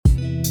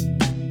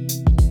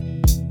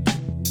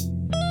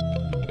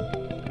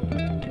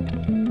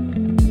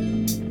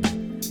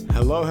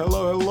Hello,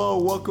 hello, hello.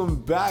 Welcome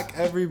back,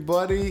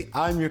 everybody.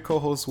 I'm your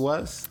co-host,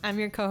 Wes. I'm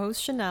your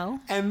co-host, Chanel.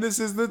 And this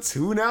is the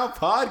Tune Out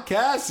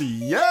Podcast.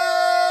 Yeah!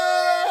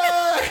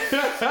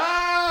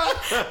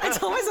 I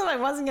told myself I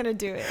wasn't going to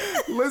do it.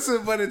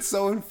 Listen, but it's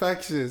so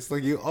infectious.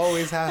 Like, you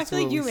always have I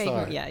feel like you make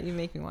start. me, you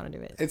make me want to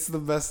do it. It's the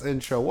best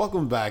intro.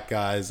 Welcome back,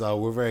 guys.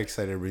 We're very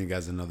excited to bring you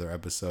guys another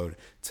episode.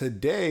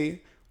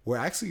 Today, we're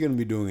actually going to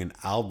be doing an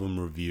album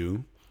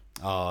review.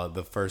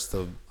 The first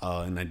of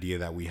an idea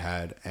that we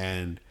had.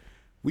 And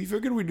we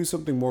figured we'd do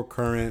something more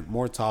current,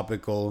 more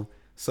topical.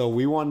 So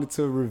we wanted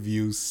to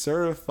review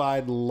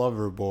Certified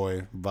Lover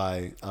Boy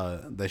by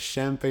the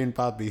Champagne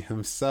Papi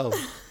himself,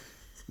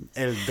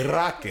 El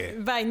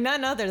Drake. By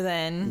none other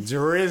than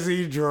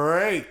Drizzy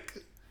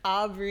Drake.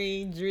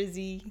 Aubrey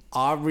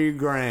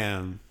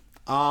Graham.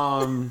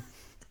 Again,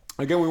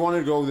 we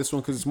wanted to go with this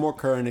one because it's more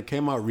current. It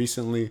came out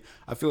recently.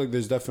 I feel like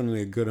there's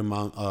definitely a good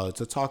amount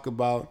to talk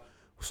about.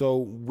 So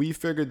we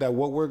figured that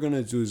what we're going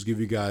to do is give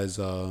you guys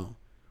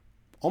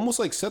almost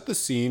like set the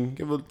scene,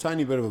 give a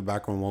tiny bit of a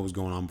background on what was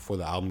going on before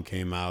the album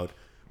came out.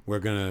 We're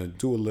going to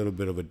do a little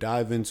bit of a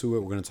dive into it.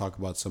 We're going to talk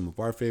about some of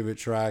our favorite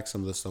tracks,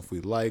 some of the stuff we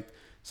liked,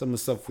 some of the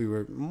stuff we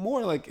were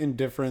more like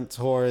indifferent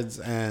towards,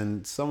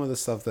 and some of the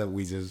stuff that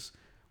we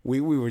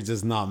were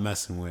just not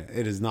messing with.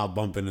 It is not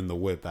bumping in the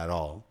whip at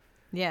all.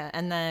 Yeah,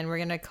 and then we're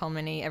going to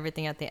culminate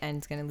everything at the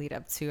end. Is going to lead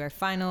up to our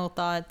final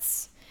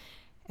thoughts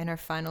and our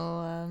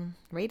final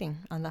rating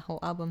on the whole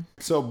album.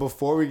 So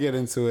before we get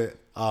into it,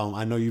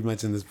 I know you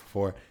mentioned this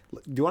before.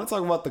 Do you want to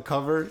talk about the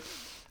cover?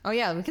 Oh,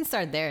 yeah, we can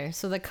start there.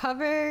 So the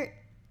cover,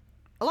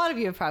 a lot of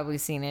you have probably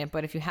seen it,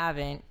 but if you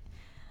haven't,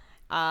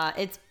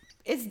 it's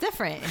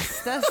different.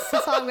 That's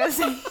all I'm going to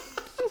say.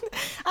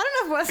 I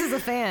don't know if Wes is a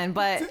fan,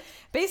 but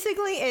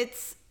basically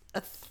it's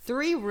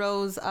 3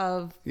 rows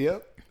of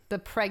the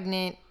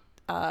pregnant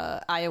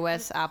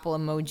iOS Apple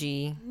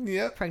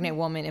emoji, pregnant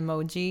woman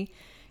emoji.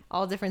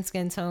 All different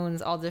skin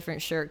tones, all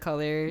different shirt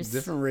colors.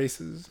 Different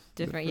races.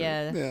 Different.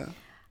 Yeah.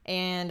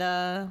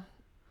 And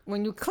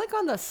when you click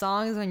on the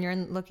songs, when you're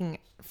looking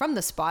from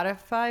the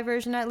Spotify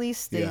version, at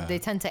least, they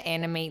tend to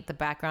animate the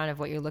background of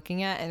what you're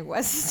looking at. And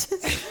Wes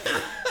is just,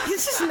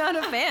 he's just not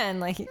a fan.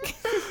 Like,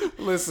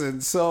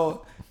 listen,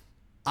 so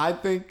I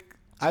think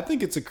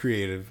it's a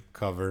creative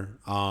cover.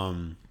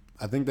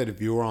 I think that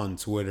if you were on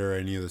Twitter or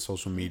any of the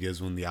social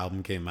medias when the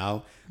album came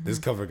out, this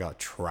cover got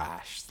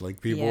trashed. Like,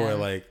 people were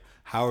like,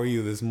 how are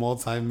you, this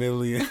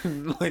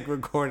multi-million like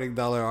recording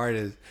dollar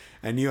artist,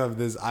 and you have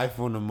this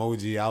iPhone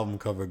emoji album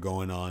cover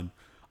going on?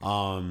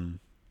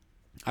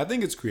 I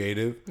think it's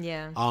creative.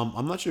 Yeah.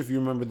 I'm not sure if you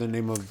remember the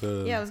name of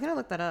the... Yeah, I was going to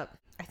look that up.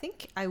 I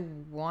think I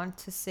want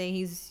to say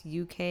he's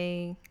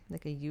UK,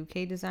 like a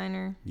UK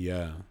designer.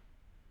 Yeah.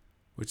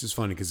 Which is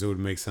funny because it would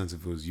make sense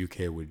if it was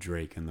UK with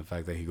Drake, and the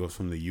fact that he goes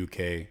from the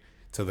UK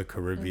to the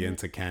Caribbean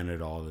to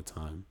Canada all the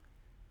time.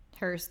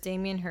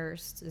 Damien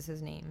Hirst is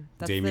his name.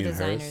 That's Damien the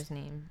designer's Hirst?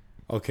 name.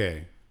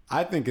 Okay,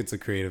 I think it's a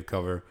creative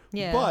cover.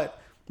 Yeah.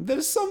 But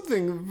there's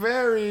something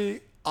very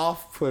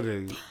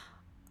off-putting.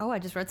 Oh, I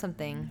just read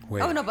something.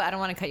 Wait. Oh, no, but I don't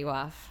want to cut you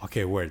off.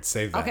 Okay, word.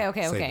 Save that.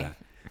 Okay. Save that.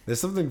 There's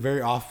something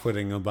very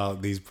off-putting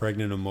about these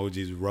pregnant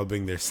emojis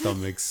rubbing their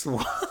stomachs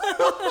Well,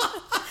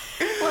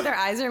 their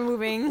eyes are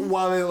moving.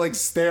 while they're like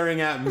staring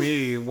at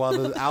me while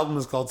the album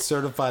is called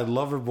Certified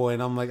Lover Boy,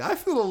 and I'm like, I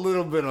feel a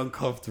little bit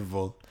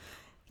uncomfortable.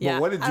 Yeah,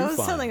 but what did you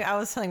find? I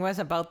was telling Wes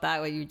about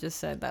that, what you just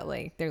said, that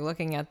like they're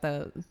looking at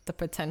the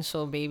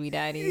potential baby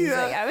daddies.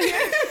 Yeah. Like,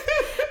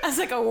 as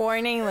like a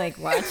warning, like,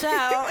 watch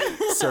out.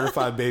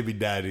 Certified baby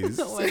daddies.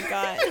 Oh my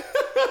God.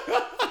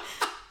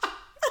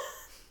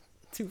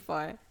 Too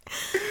far.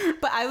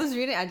 But I was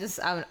reading, I was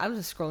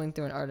just scrolling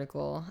through an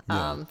article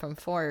from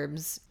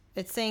Forbes.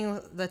 It's saying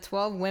the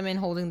 12 women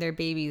holding their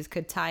babies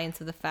could tie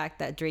into the fact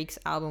that Drake's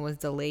album was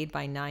delayed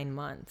by 9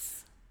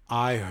 months.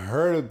 I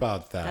heard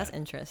about that. That's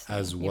interesting.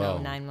 as well.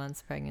 9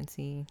 months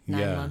pregnancy,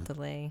 9-month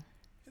delay.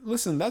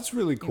 Listen, that's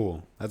really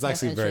cool. That's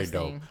actually very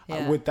dope. interesting.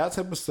 Yeah. With that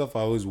type of stuff,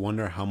 I always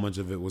wonder how much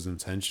of it was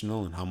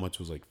intentional and how much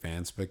was like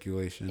fan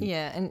speculation.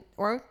 Yeah, and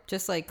or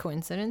just like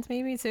coincidence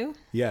maybe too.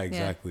 Yeah,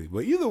 exactly.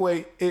 But either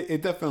way,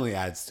 it definitely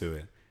adds to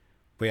it.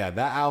 But yeah,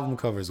 that album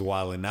cover is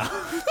wilding out.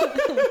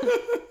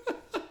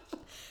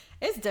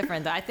 It's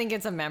different though. I think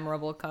it's a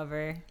memorable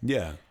cover.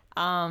 Yeah.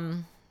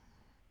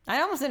 I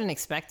almost didn't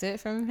expect it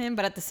from him,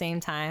 but at the same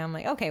time, I'm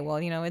like, okay, well,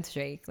 it's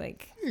Drake.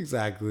 Like,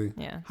 Exactly.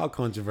 Yeah. How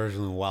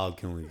controversial and wild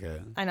can we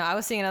get? I know. I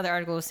was seeing another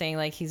article saying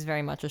like he's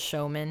very much a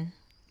showman,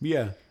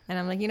 Yeah. and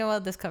I'm like, you know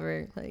what? This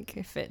cover like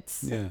it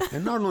fits. Yeah.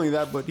 And not only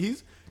that, but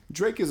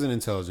Drake is an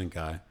intelligent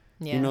guy.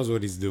 Yeah. He knows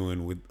what he's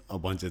doing with a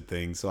bunch of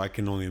things. So I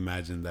can only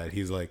imagine that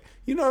he's like,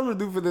 you know what I'm going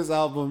to do for this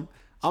album?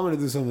 I'm going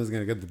to do something that's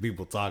going to get the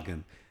people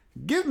talking.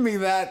 Give me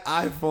that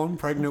iPhone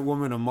pregnant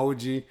woman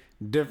emoji,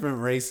 different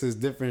races,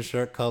 different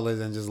shirt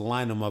colors, and just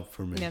line them up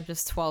for me. Yeah,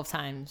 just 12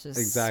 times, just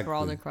Exactly.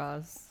 scrawled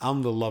across.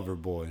 I'm the lover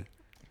boy.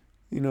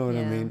 You know what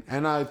I mean?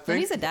 And I And think...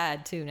 he's a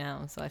dad too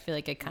now, so I feel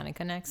like it kind of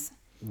connects.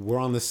 we're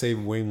on the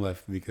same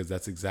wavelength because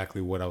that's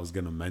exactly what I was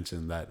gonna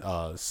mention. That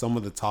some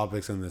of the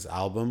topics in this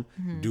album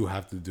do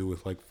have to do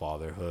with like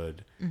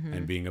fatherhood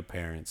and being a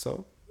parent.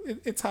 So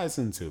it ties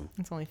into.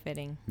 It's only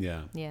fitting.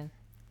 Yeah. Yeah.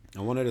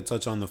 I wanted to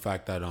touch on the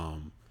fact that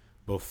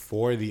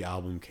before the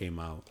album came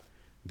out,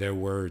 there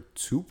were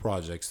 2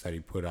 projects that he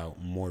put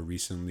out more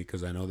recently,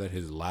 because I know that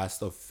his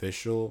last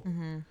official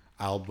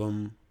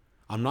album,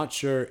 I'm not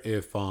sure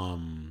if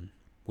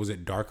was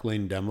it Dark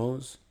Lane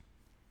Demos,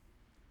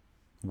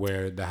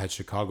 where that had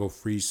Chicago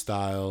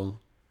Freestyle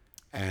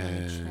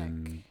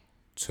and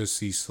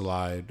Tootsie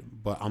Slide,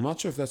 but I'm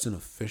not sure if that's an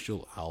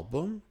official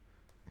album.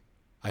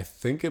 I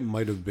think it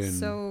might have been.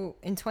 So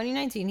in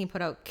 2019, he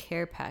put out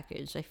Care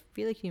Package. I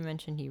feel like you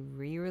mentioned he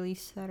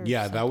re-released that. Or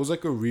Yeah, something. that was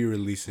like a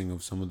re-releasing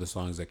of some of the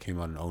songs that came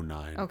out in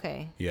 2009.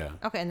 Okay. Yeah.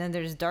 Okay, and then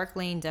there's Dark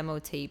Lane Demo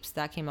Tapes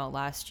that came out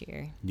last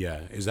year.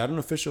 Yeah. Is that an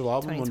official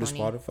album on the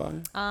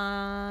 2020.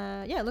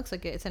 Spotify? Yeah, it looks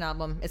like it. It's an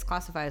album. It's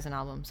classified as an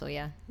album, so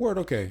yeah. Word,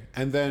 okay.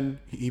 And then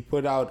he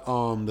put out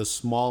the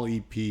small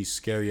EP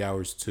Scary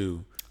Hours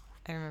 2.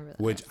 I remember that.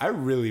 Which I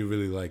really,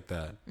 really like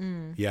that.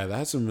 Yeah, that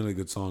has some really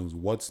good songs.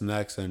 What's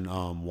Next and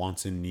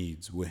Wants and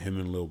Needs with him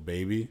and Lil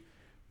Baby.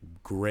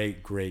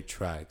 Great, great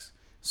tracks.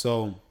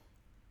 So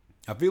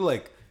I feel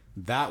like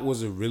that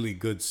was a really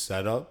good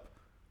setup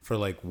for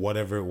like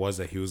whatever it was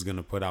that he was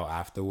gonna put out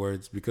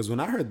afterwards. Because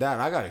when I heard that,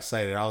 I got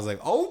excited. I was like,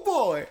 oh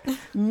boy,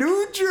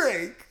 new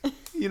Drake.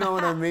 You know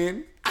what I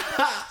mean?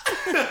 Oh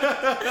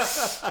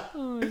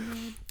my God.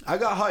 I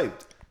got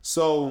hyped.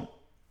 So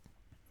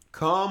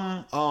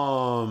come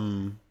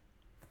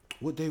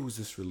what day was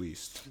this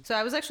released? So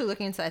I was actually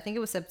looking into, I think it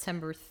was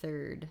September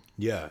 3rd.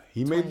 Yeah,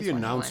 he made the 2021.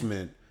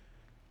 announcement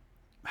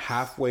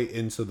halfway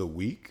into the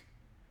week,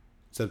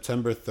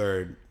 September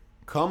 3rd.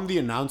 Come the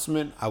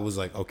announcement, I was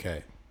like,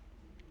 okay.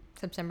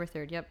 September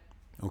 3rd, yep.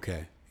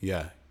 Okay,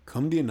 yeah.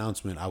 Come the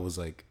announcement, I was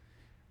like,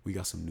 we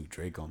got some new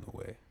Drake on the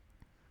way.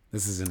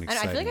 This is an And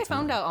exciting I feel like I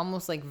found time. out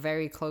almost like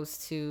very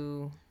close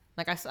to,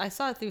 like I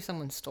saw it through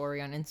someone's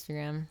story on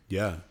Instagram.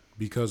 Yeah,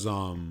 because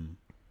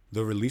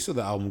the release of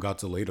the album got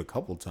delayed a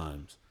couple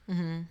times.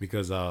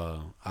 Because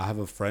I have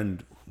a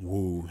friend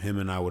who him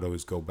and I would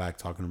always go back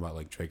talking about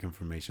like Drake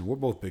information. We're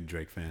both big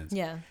Drake fans.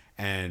 Yeah.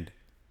 And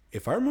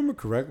if I remember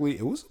correctly,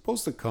 it was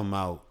supposed to come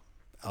out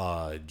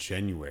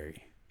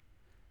January.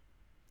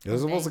 It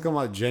was supposed to come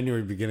out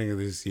January, beginning of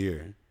this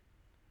year.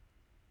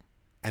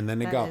 And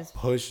then it That got is-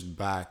 pushed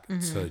back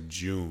to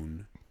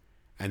June.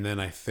 And then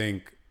I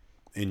think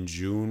in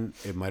June,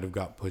 it might have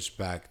got pushed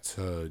back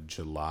to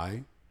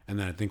July. And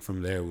then I think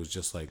from there, it was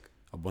just like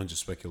a bunch of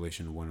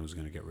speculation of when it was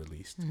going to get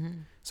released.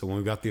 So when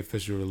we got the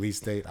official release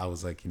date, I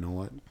was like, you know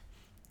what?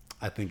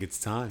 I think it's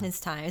time. It's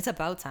time. It's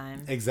about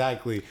time.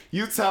 Exactly.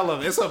 You tell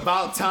him it's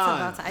about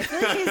time. It's about time. I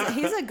feel like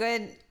he's a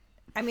good,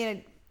 I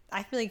mean,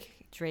 I feel like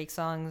Drake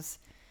songs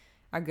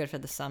are good for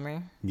the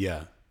summer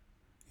Yeah.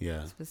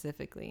 Yeah.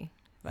 specifically.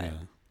 But Yeah.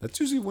 That's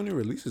usually when he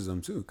releases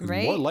them too. Because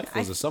Right? More Life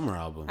was I- a summer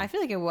album. I feel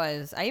like it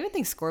was. I even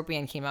think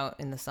Scorpion came out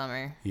in the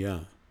summer.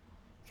 Yeah.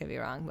 Could be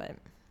wrong, but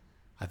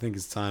I think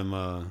it's time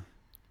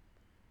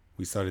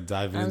we started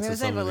diving I was into gonna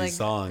say, some but of like, these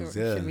songs.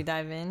 Yeah. should we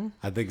dive in?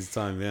 I think it's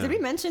time, yeah. Did we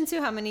mention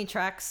too how many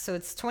tracks? So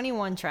it's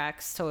 21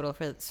 tracks total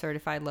for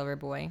Certified Lover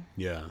Boy.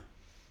 Yeah.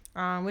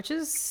 Which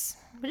is,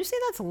 would you say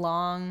that's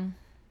long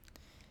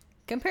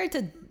compared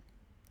to?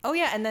 Oh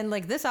yeah, and then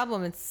like this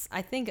album, it's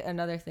I think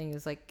another thing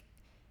is like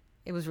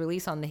it was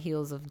released on the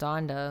heels of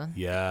Donda.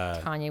 Yeah.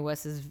 Kanye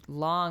West's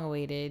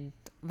long-awaited,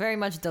 very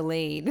much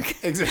delayed.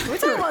 Exactly. We're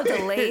talking about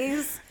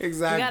delays.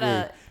 Exactly. We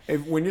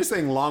gotta- When you're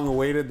saying long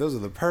awaited, those are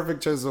the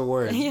perfect choice of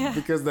words. Yeah.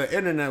 Because the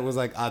internet was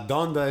like,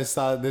 "Adonde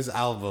está this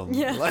album?"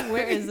 Yeah, Like,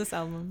 where is this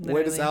album?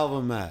 where this Literally.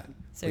 album at?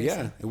 But yeah,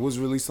 Seriously. it was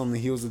released on the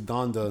heels of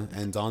Donda,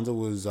 and Donda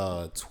was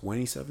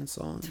 27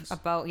 songs.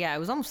 About it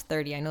was almost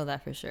 30. I know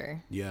that for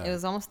sure. Yeah. it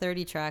was almost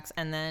 30 tracks,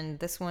 and then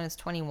this one is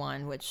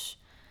 21, which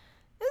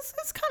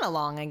it's kind of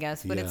long, I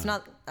guess, but it's Yeah.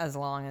 not as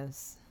long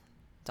as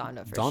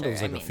Donda for Donda sure.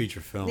 was like a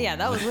feature film. Yeah,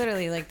 that was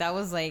literally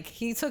like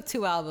he took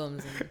 2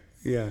 albums and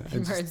yeah,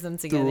 and merged just them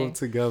threw together. them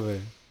together.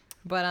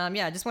 But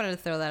yeah, I just wanted to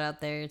throw that out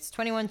there. It's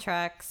 21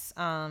 tracks.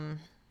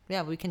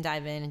 Yeah, we can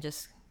dive in and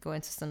just go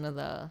into some of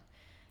the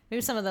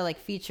like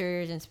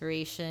features,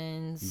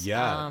 inspirations.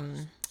 Yeah.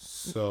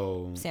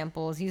 So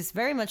Samples. He's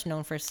very much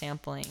known for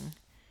sampling.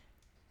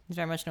 He's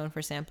very much known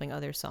for sampling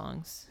other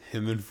songs.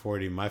 him and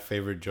 40, my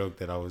favorite joke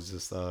that I was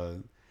just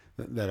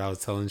that I was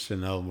telling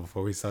Chanel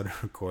before we started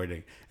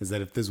recording is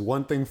that if there's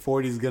one thing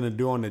 40's gonna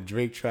do on a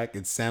Drake track,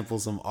 it's sample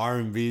some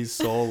R&B,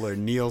 soul, or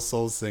neo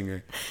soul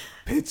singer,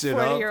 pitch it up.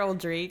 40-year-old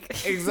Drake.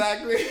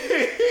 Exactly.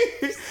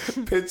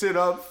 Pitch it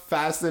up,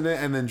 fasten it,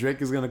 and then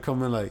Drake is gonna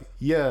come in like,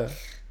 yeah,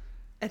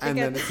 I think and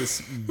then it's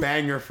just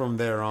banger from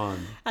there on.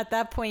 at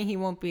that point he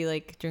won't be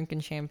like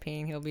drinking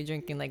champagne. He'll be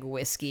drinking like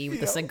whiskey with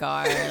a Yep.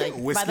 cigar, like by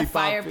Whiskey the poppy.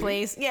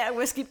 fireplace. Yeah,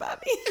 whiskey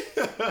poppy.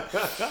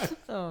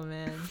 Oh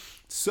man.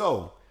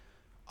 So,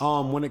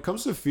 when it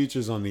comes to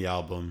features on the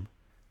album,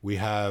 we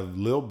have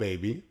Lil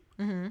Baby,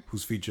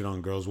 who's featured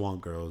on Girls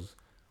Want Girls.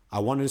 I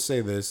wanted to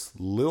say this: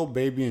 Lil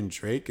Baby and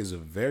Drake is a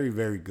very,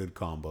 very good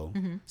combo.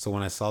 Mm-hmm. So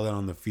when I saw that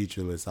on the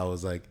feature list, I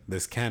was like,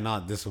 this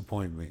cannot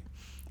disappoint me.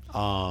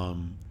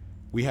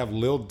 We have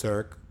Lil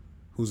Durk,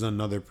 who's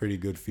another pretty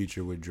good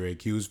feature with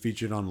Drake. He was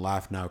featured on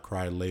Laugh Now,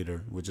 Cry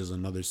Later, which is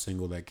another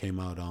single that came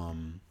out.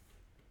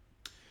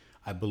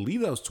 I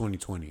believe that was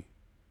 2020.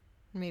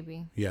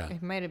 Maybe. Yeah.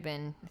 It might have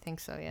been. I think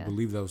so, yeah. I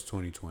believe that was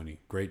 2020.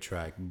 Great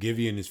track.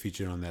 Giveon is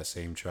featured on that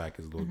same track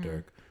as Lil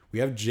Durk. We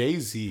have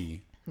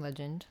Jay-Z,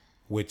 Legend.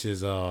 which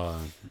is a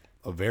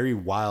very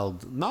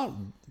wild, not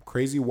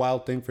crazy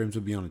wild thing for him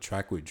to be on a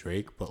track with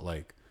Drake, but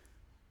like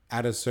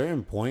at a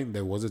certain point,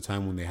 there was a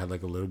time when they had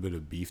like a little bit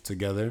of beef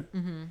together,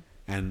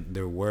 and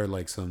there were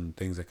like some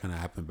things that kind of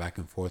happened back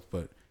and forth.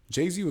 But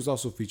Jay-Z was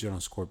also featured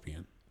on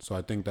Scorpion, so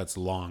I think that's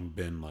long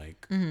been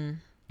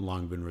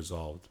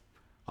resolved.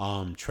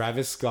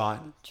 Travis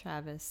Scott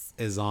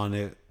is on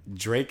it.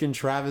 Drake and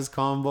Travis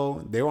combo,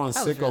 they were on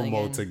That was Sicko really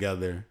Mode good.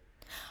 together.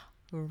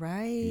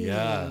 Right.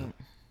 Yeah.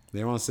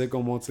 They were on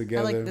Sicko Mode I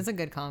together. like. That's a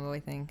good combo, I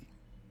think.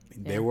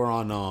 They were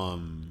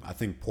on I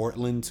think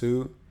Portland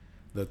too.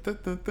 The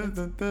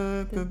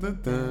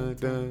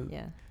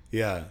Yeah.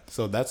 yeah.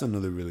 So that's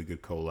another really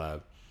good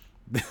collab.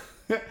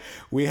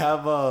 We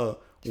have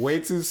Way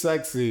Too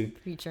Sexy,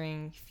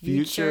 Featuring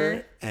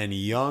Future and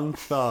Young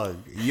Thug,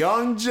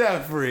 Young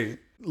Jeffrey.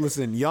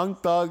 Listen, Young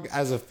Thug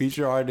as a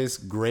feature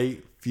artist,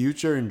 great.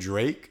 Future and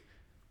Drake,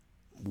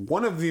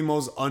 one of the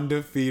most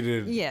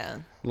undefeated Yeah.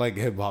 like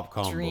hip hop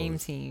combos. Dream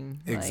team.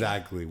 Like,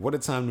 Exactly. What a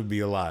time to be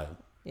alive.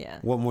 yeah.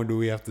 What more do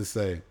we have to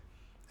say?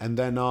 And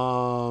then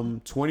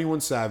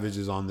 21 Savage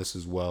is on this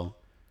as well.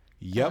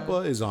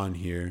 Yebba is on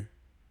here.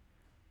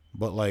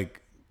 But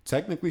like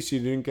technically she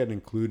didn't get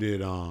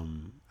included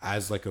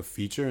as like a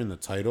feature in the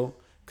title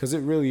cuz it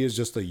really is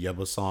just a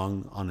Yebba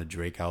song on a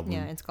Drake album.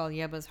 Yeah, it's called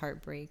Yebba's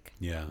Heartbreak.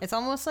 Yeah. It's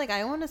almost like,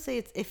 I want to say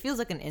it feels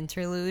like an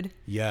interlude.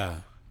 Yeah.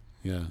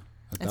 Yeah.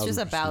 It's just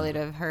a 1,000%. ballad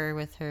of her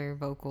with her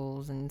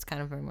vocals, and it's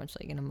kind of very much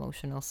like an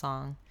emotional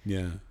song.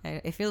 Yeah.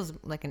 It feels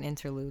like an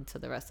interlude to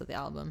the rest of the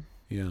album.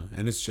 Yeah,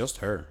 and it's just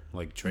her.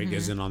 Like Drake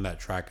isn't on that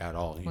track at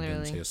all. He didn't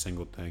Literally. say a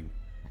single thing.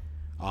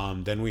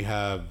 Then we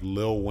have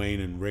Lil Wayne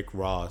and Rick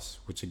Ross,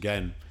 which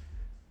again,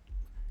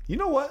 you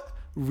know what?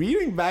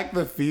 Reading back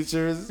the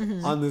features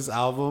on this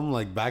album,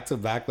 like back to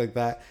back like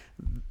that,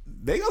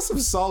 they got some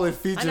solid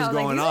features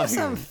going on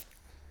here.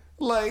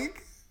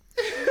 Like,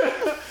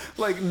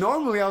 like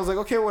normally I was like,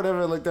 okay,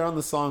 whatever. Like they're on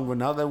the song, but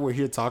now that we're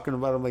here talking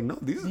about it, I'm like, no,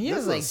 this He is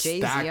has a like Jay-Z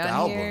stacked on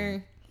album.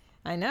 here.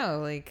 I know,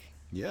 like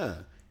Yeah,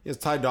 he has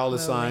Ty Dolla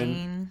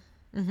Sign,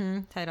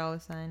 Ty Dolla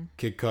Sign,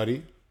 Kid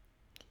Cudi.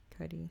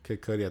 Cudi,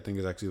 Kid Cudi, I think,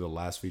 is actually the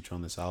last feature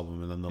on this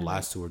album, and then the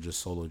last two are just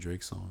solo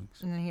Drake songs.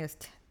 and then he has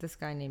this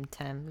guy named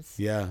Thames.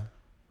 Yeah,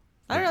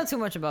 I don't know too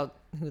much about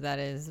who that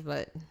is,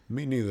 but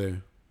me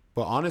neither.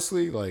 But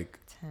honestly, like,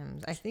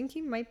 Thames, I think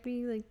he might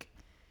be like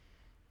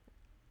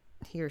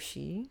he or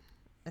she.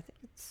 I think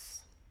it's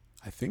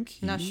I think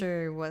he. not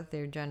sure what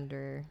their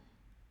gender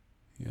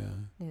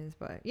Yeah, is,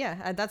 but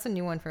yeah, that's a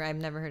new one for I've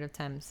never heard of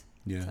Thames.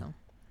 yeah, So,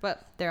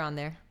 but they're on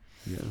there.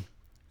 yeah.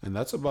 And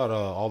that's about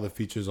all the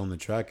features on the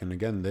track. And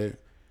again, they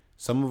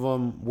some of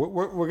them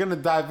we're gonna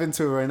dive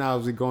into it right now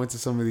as we go into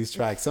some of these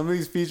tracks. Some of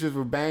these features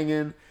were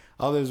banging.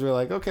 Others were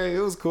like, okay, it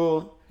was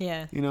cool.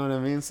 Yeah. You know what I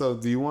mean? So,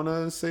 do you want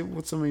to say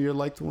what some of your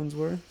liked ones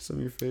were? Some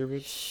of your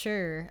favorites?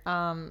 Sure.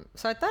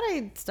 So I thought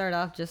I'd start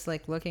off just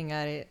like looking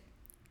at it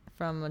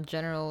from a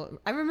general.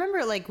 I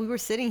remember like we were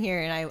sitting here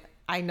and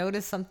I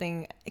noticed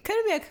something. It could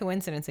be a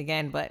coincidence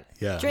again, but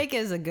Yeah. Drake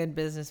is a good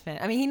businessman.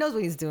 I mean, he knows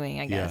what he's doing,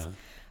 I guess. Yeah.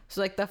 So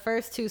like the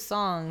first two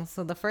songs.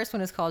 So the first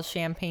one is called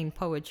Champagne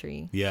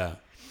Poetry, Yeah,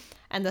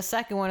 and the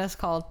second one is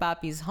called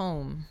Papi's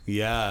Home.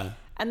 yeah,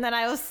 And then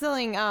I was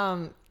feeling,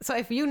 so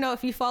if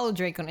you follow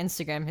Drake on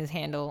Instagram, his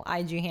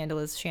IG handle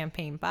is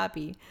Champagne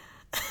Papi.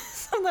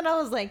 So then I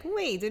was like,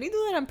 wait, did he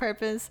do that on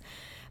purpose?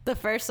 The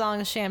first song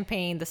is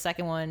Champagne. The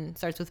second one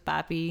starts with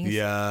Papi.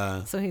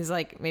 yeah. So he's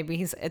like,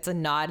 maybe it's a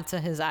nod to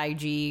his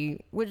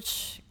IG,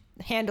 which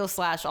handle /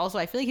 also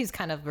I feel like he's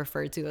kind of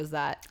referred to as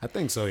that I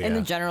think so. Yeah. in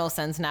the general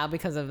sense now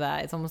because of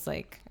that. It's almost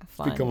like a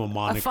fun, become a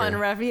moniker. fun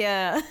ref,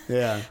 yeah.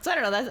 Yeah. So I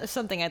don't know. That's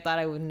something I thought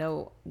I would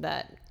know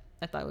that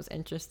I thought was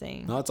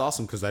interesting. No, it's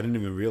awesome because I didn't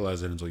even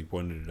realize it until you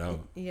pointed it out.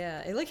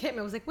 Yeah, it like hit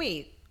me. I was like,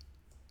 wait,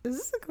 is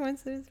this a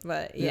coincidence?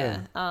 But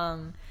yeah.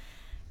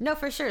 No,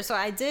 for sure. So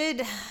I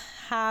did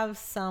have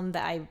some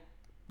that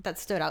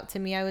stood out to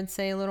me, I would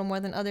say, a little more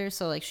than others.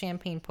 So like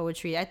Champagne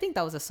Poetry, I think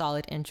that was a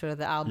solid intro to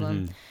the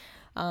album.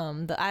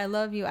 The I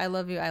love you, I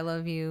love you, I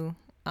love you.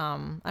 I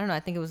don't know, I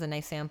think it was a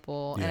nice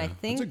sample. Yeah, And I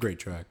think it's a great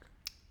track.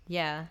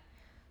 yeah.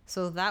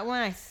 So that one,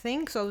 I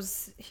think, so it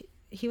was,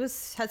 he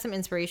had some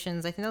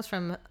inspirations. I think that was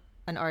from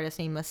an artist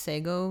named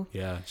Masego.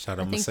 Yeah, shout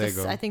out I think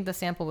Masego. I think the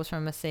sample was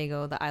from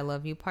Masego, the I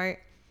love you part.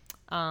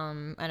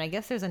 And I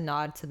guess there's a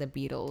nod to the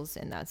Beatles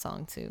in that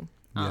song too.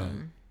 Yeah.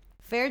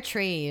 Fair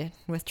Trade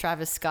with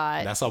Travis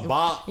Scott. That's a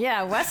bop.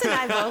 Yeah, Wes and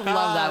I both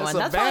love that one. That's a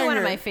That's probably one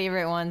of banger. my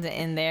favorite ones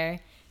in there.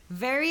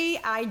 Very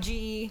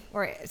IG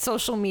or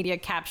social media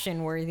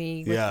caption worthy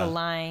with Yeah. the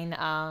line.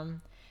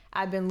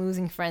 I've been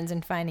losing friends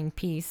and finding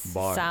peace.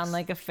 Bars. Sound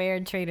like a fair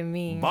trade to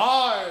me.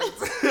 Bars.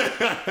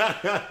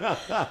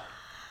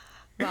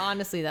 But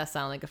honestly, that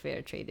sound like a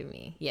fair trade to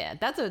me. Yeah,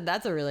 that's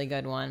a really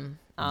good one.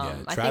 Yeah, I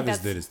think Travis that's,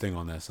 did his thing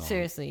on that song.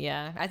 seriously,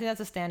 yeah. I think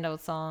that's a standout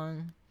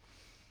song.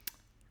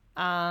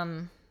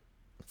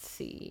 Let's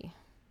see.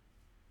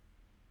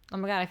 Oh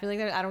my god, I feel like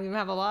I don't even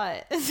have a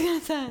lot.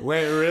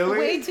 Wait, really?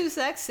 Way Too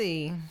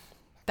Sexy.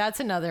 That's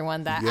another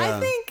one that Yeah. I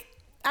think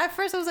at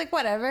first I was like,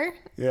 whatever.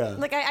 Yeah.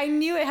 Like I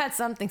knew it had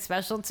something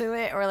special to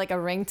it or like a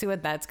ring to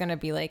it that's gonna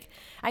be like,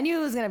 I knew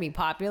it was gonna be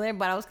popular,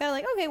 but I was kind of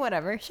like, okay,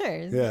 whatever, sure,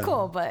 Yeah.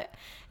 cool. But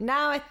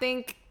now I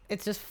think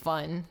it's just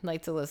fun,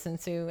 like to listen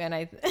to. And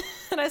I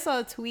and I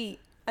saw a tweet.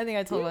 I think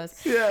I told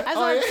us. Yeah.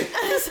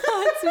 I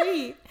saw a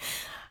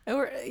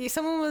tweet.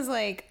 Someone was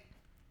like,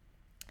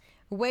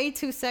 "Way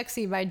Too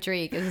Sexy" by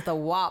Drake is the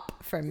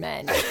WAP for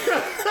men.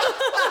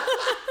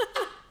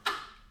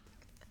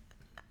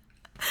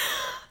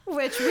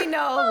 Which we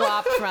know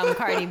WAP from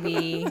Cardi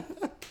B.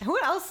 Who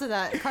else did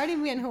that? Cardi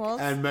B and who else?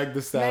 And Meg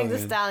Thee Stallion. Meg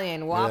Thee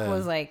Stallion. WAP Yeah.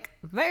 was like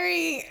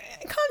very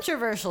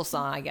controversial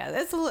song, I guess.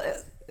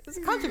 It's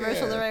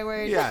controversial the right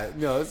word? Yeah,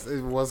 no,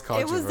 it was controversial.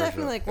 It was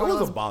definitely like it one was of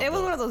those. a bop, It was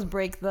though. one of those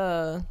break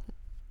the,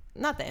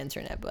 not the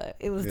internet, but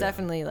it was Yeah.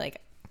 definitely like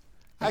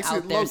an Actually,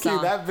 out there low key,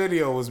 song. that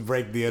video was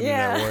break the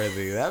internet Yeah.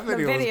 worthy. That The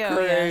video, video,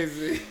 was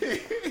yeah.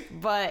 crazy.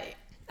 But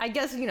I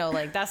guess, you know,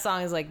 like that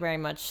song is like very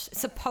much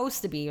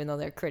supposed to be, even though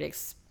their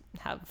critics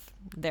have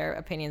their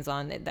opinions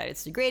on it, that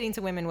it's degrading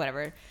to women,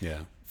 whatever. Yeah.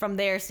 From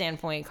their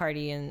standpoint,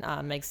 Cardi and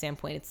Meg's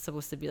standpoint, it's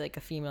supposed to be like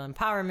a female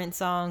empowerment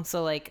song.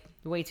 So like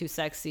Way Too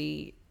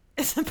Sexy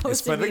is supposed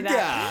It's to for be the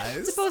that. guys.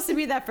 It's supposed to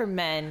be that for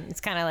men.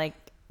 It's kind of like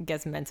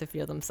gets men to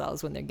feel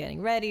themselves when they're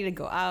getting ready to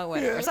go out,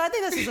 whatever. Yeah. So I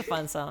think this is a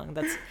fun song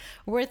that's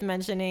worth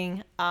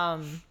mentioning. That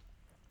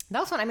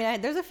was fun. I mean,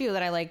 there's a few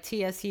that I like.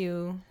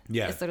 TSU.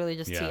 Yeah. It's literally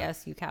just Yeah.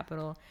 TSU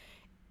capital.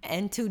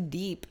 And Too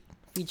Deep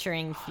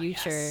featuring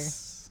Future.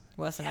 Yes.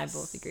 Wes and I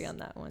both agree on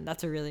that one.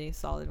 That's a really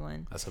solid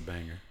one. That's a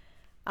banger.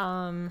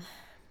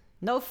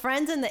 No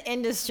Friends in the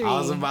Industry. I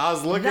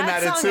was looking That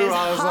at it song too. is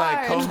I was like,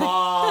 hard. come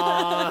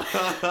on.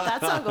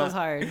 That song goes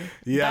hard.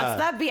 Yeah.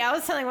 That's that beat. I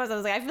was telling Wes, I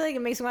was like, I feel like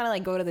it makes me want to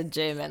like go to the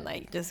gym and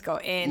like just go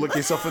in. Look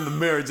yourself in the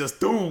mirror, just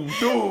doom,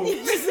 doom.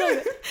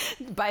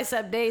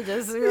 Bicep day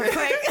just real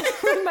quick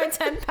with my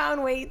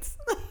 10-pound weights.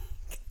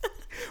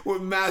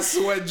 With mass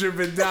sweat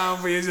dripping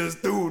down, but you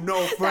just do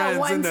no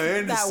friends in the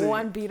industry. That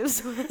one beat of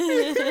sweat.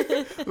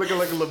 Looking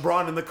like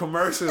LeBron in the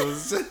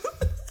commercials.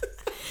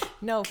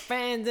 No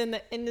friends in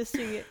the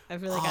industry. I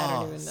feel like I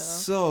don't even know.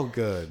 So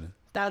good.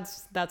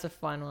 That's a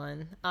fun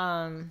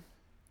one.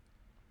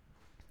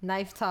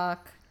 Knife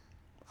Talk.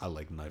 I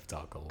like Knife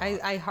Talk a lot.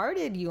 I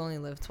hearted You Only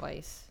Live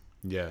Twice.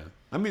 Yeah.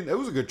 I mean, it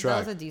was a good That track.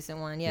 was a decent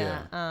one.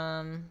 Yeah.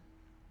 I'm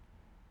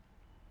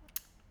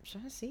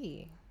trying to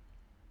see.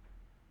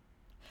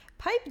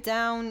 Pipe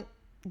Down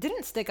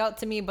didn't stick out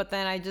to me, but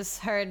then I just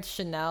heard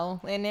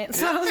Chanel in it.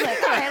 So I was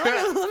like, all right,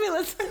 let me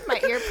listen. My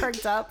ear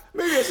perked up.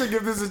 Maybe I should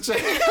give this a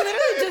chance.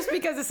 Literally just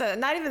because it said,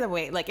 not even the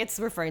way, like it's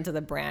referring to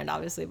the brand,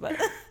 obviously,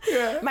 but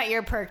Yeah. my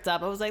ear perked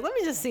up. I was like, let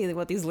me just see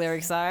what these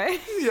lyrics are.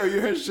 Yo, you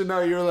heard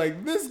Chanel, you were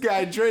like, this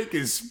guy Drake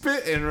is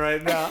spitting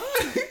right now.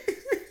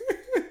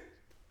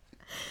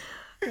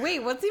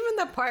 Wait, what's even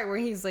the part where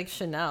he's like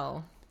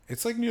Chanel?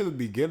 It's like near the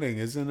beginning,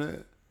 isn't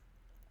it?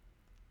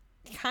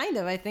 Kind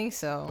of, I think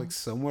so. Like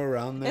somewhere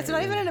around there. It's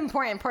not even an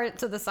important part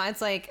to the song.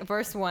 It's like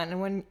verse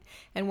 1,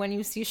 and when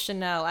you see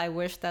Chanel, I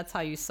wish that's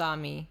how you saw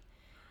me.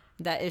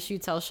 That issue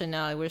tells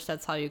Chanel, I wish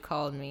that's how you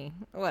called me.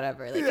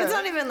 Whatever. Like Yeah. it's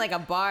not even like a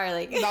bar.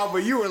 Like No,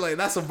 but you were like,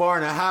 that's a bar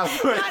and a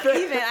half. Right not there.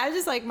 even. I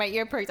just like my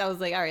ear perked. I was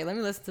like, all right, let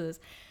me listen to this.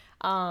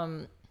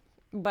 But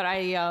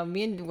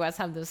me and Wes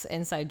have this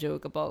inside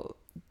joke about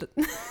the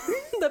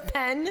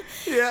pen.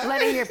 Yeah.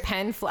 Letting your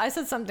pen flow. I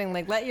said something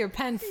like, let your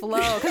pen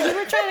flow. Because we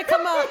were trying to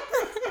come up.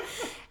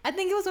 I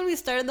think it was when we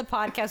started the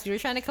podcast, we were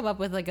trying to come up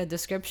with like a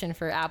description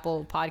for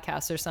Apple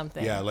Podcasts or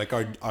something. Yeah, like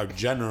our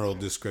general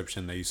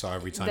description that you saw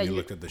every time That you you-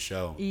 looked at the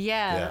show.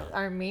 Yeah,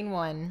 our main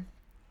one.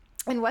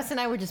 And Wes and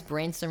I were just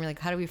brainstorming, like,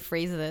 how do we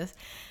phrase this?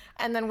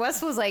 And then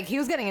Wes was like, he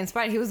was getting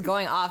inspired. He was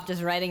going off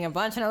just writing a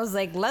bunch. And I was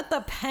like, let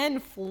the pen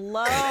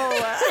flow.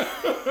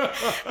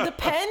 The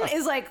pen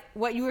is like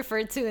what you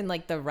referred to in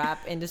like the rap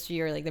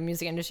industry or like the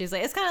music industry. It's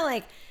like, it's kind of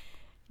like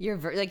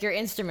your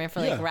instrument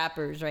for like Yeah.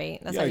 rappers, right?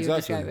 That's Yeah, how you would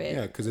exactly. describe it.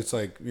 Yeah, because it's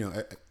like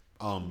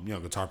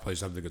guitar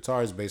players have the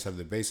guitars, bass have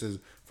the basses.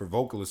 For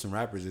vocalists and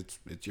rappers, it's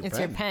your It's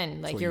pen. your pen,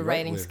 It's like what your you write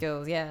writing with.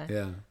 skills. Yeah.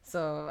 Yeah.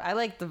 So I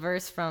like the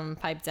verse from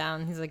Pipe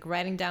Down. He's like,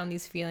 writing down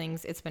these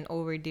feelings, it's been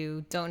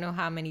overdue. Don't know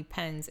how many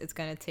pens it's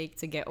gonna take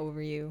to get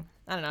over you.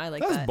 I don't know. I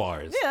like That's that.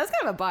 bars. Yeah, that's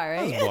kind of a bar,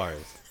 right? That's bars.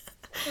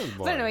 That's bars.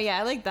 But anyway, yeah,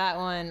 I like that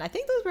one. I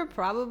think those were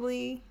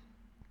probably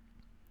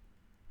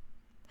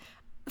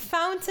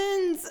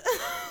Fountains.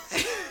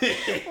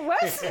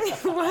 was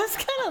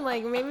kind of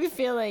like made me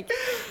feel like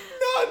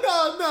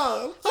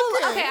No.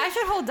 okay, I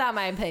should hold down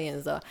my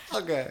opinions though.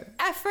 Okay.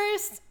 At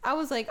first, I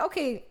was like,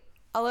 okay,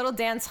 a little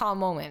dance hall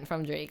moment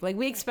from Drake. Like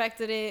we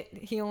expected it.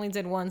 He only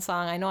did one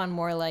song. I know on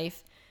More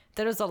Life,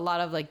 there was a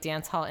lot of like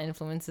dance hall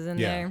influences in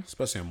there.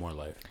 Especially on More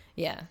Life.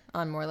 Yeah,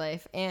 on More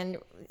Life. And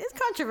it's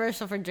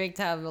controversial for Drake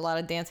to have a lot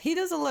of dance. He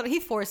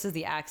forces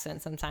the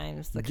accent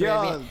sometimes. The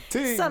Caribbean.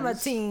 Teens. Summer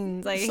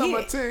teens. Like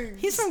teens.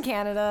 He's from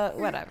Canada,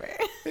 whatever.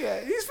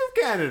 Yeah, he's from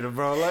Canada,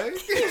 bro. Like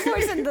He's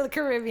forcing the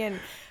Caribbean.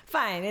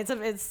 Fine.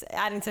 It's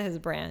adding to his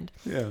brand.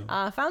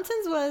 Yeah.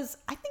 Fountains was,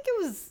 I think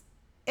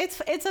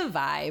it's a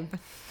vibe.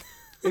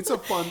 It's a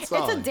fun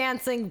song. It's a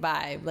dancing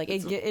vibe. Like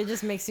it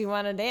just makes you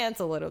want to dance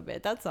a little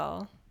bit. That's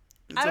all.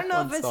 I don't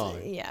know if it's song.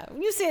 Yeah.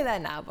 You say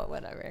that now, but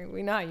whatever.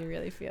 We know how you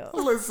really feel.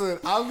 Listen,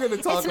 I'm gonna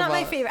talk about. It's not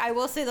my favorite. I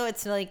will say though,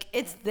 it's like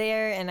it's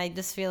there, and I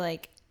just feel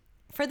like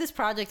for this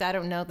project, I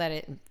don't know that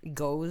it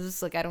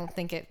goes. Like I don't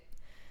think it.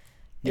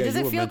 It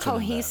doesn't feel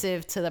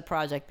cohesive to the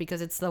project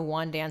because it's the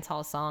one dance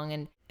hall song,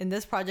 and in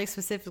this project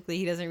specifically,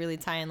 he doesn't really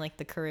tie in like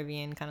the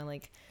Caribbean kind of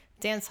like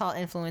dance hall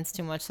influence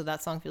too much. So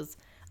that song feels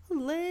a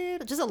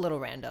little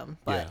random.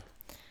 But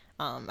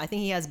I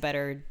think he has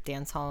better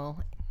dance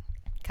hall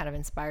kind of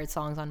inspired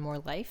songs on More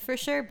Life for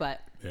sure.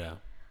 But yeah,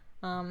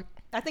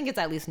 I think it's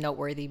at least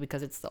noteworthy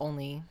because it's the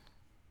only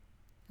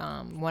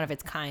one of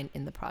its kind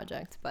in the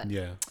project. But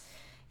yeah,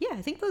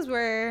 I think those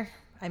were.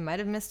 I might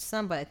have missed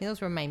some, but I think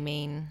those were my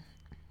main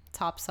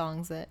top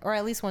songs or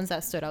at least ones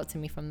that stood out to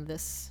me from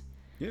this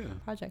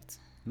project.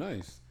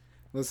 Nice.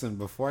 Listen,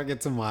 before I get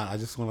to mine, I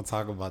just want to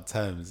talk about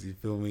Thames. You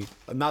feel me?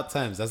 Not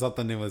Thames. That's not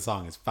the name of the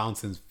song. It's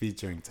Fountains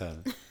featuring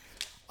Thames.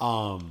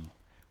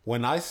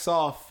 When I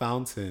saw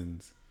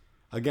Fountains,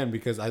 again,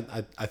 because I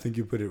think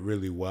you put it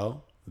really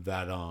well,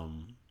 that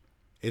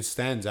it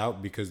stands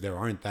out because there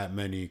aren't that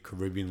many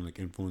Caribbean like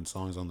influenced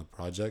songs on the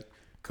project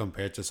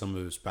compared to some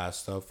of his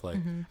past stuff. Like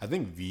I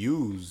think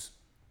Views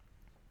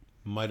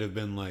might have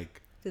been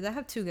like. Did that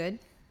have Too Good?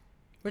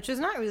 Which is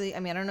not really. I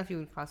mean, I don't know if you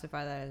would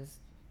classify that as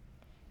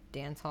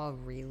dance hall,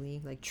 really,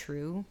 like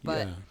true,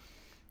 but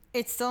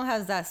it still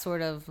has that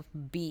sort of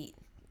beat.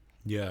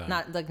 Yeah.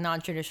 Not like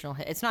non-traditional.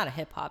 It's not a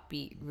hip hop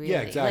beat, really.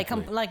 Yeah,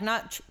 exactly. Like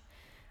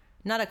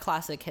not a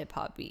classic hip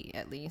hop beat,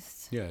 at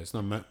least. Yeah, it's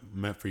not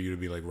meant for you to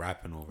be like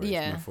rapping over.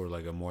 Yeah. It's meant for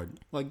like a more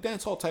like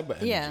dance hall type of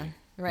energy. Yeah.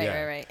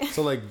 Right.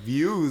 So like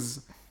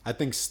Views, I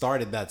think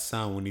started that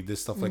sound when he did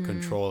stuff like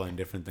Control and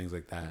different things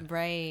like that.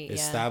 Right.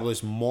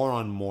 Established more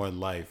on More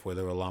Life where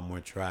there were a lot more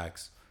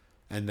tracks.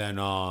 And then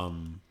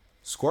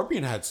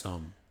Scorpion had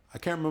some. I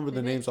can't remember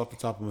the names off the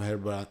top of my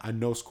head, but I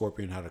know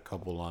Scorpion had a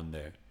couple on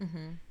there.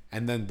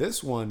 And then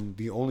this one,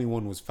 the only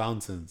one was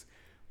Fountains.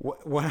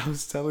 What I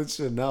was telling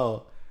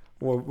Chanel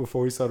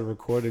before we started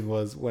recording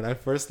was when I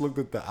first looked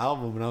at the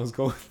album and I was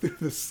going through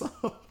the songs,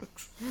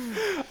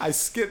 I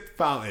skipped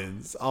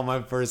Fountains on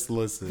my first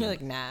listen. You're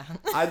like, nah.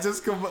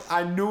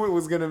 I knew it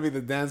was gonna be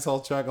the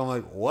dancehall track. I'm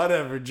like,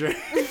 whatever, Drake.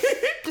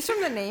 Just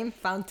from the name,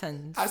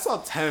 Fountains. I saw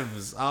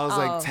Thames. I was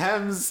like,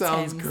 Thames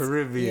sounds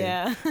Caribbean.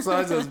 Yeah. So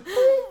I just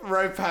boop,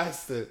 right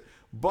past it.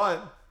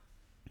 But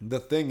the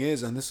thing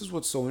is, and this is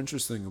what's so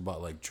interesting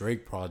about like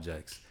Drake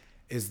projects,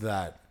 is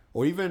that,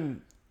 or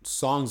even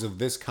songs of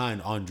this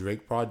kind on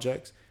Drake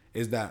projects,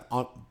 is that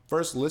on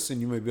first listen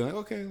you may be like,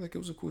 okay, like it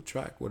was a cool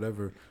track,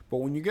 whatever. But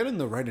when you get in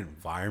the right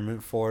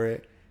environment for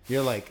it,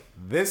 you're like,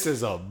 this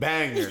is a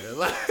banger.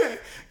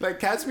 like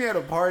catch me at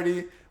a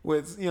party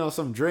with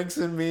some drinks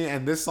in me,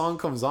 and this song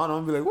comes on,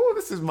 I'm gonna be like, whoa,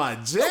 this is my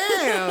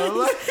jam.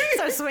 Like,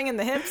 start swinging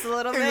the hips a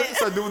little bit.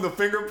 Start doing the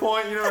finger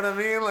point. You know what I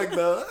mean? Like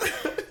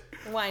the.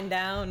 Wind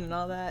down and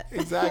all that.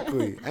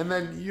 Exactly. And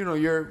then,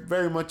 you're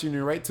very much in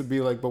your right to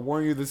be like, but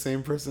weren't you the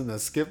same person that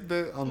skipped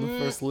it on the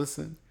first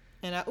listen?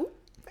 And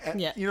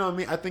yeah. You know what I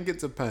mean? I think it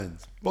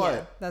depends. But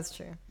yeah, that's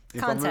true.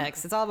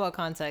 Context. It's all about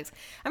context.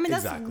 I mean,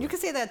 exactly. You could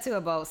say that too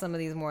about some of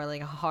these more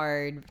like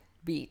hard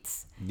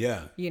beats.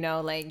 Yeah.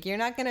 Like you're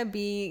not going to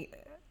be,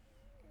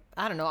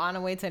 I don't know, on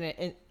a way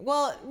to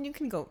well, you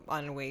can go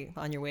on your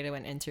way to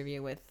an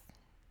interview with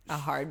a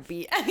hard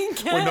beat, I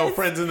guess. With no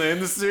friends in the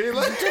industry.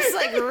 Like. Just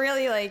like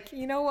really like,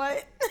 you know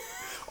what?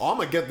 Oh, I'm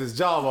going to get this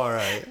job all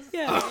right.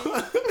 Yeah.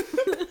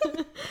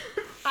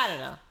 I don't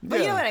know.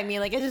 But you know what I mean?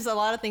 Like, it's just a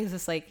lot of things.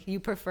 It's like you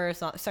prefer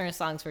certain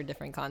songs for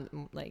different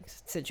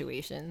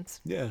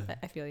situations. Yeah.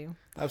 I feel you.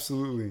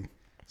 Absolutely.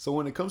 So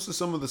when it comes to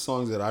some of the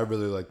songs that I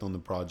really liked on the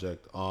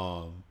project,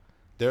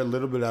 they're a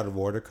little bit out of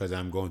order because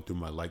I'm going through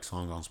my like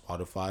songs on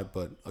Spotify.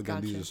 But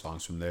again, These are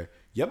songs from there.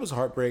 Yebba's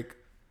Heartbreak,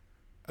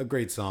 a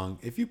great song.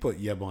 If you put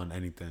Yebba on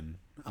anything,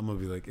 I'm going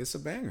to be like, it's a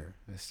banger.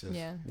 It's just,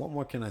 what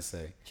more can I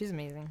say? She's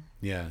amazing.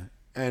 Yeah.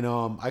 And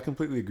I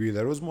completely agree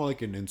that it was more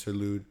like an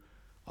interlude.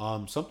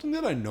 Something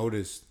that I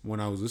noticed when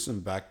I was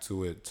listening back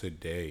to it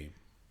today,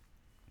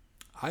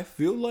 I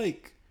feel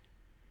like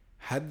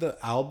had the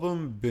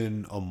album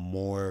been a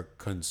more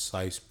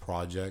concise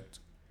project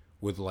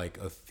with like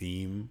a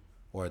theme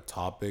or a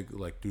topic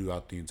like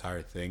throughout the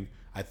entire thing,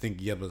 I think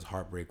Yebba's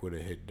Heartbreak would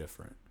have hit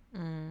different.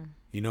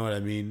 You know what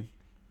I mean?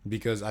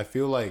 Because I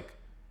feel like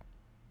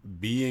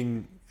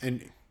and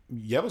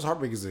Yebba's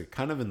Heartbreak is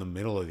kind of in the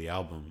middle of the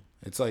album.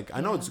 It's like,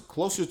 I know it's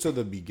closer to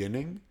the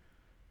beginning,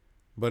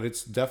 but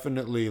it's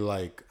definitely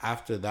like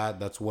after that,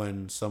 that's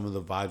when some of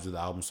the vibes of the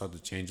album start to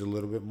change a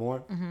little bit more.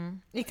 Mm-hmm.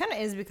 It kind of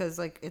is because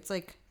like it's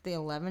like the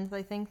 11th,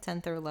 I think,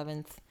 10th or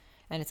 11th,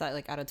 and it's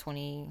like out of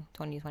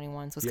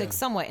 2021, so it's Yeah. like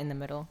somewhat in the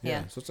middle.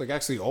 Yeah. So it's like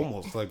actually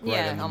almost like right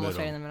Yeah, in the almost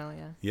middle. right in the middle.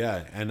 Yeah.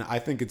 Yeah, and I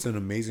think it's an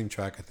amazing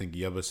track. I think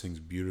Yeba sings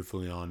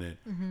beautifully on it,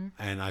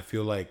 and I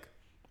feel like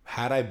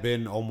had I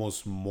been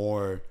almost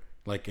more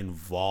like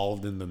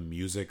involved in the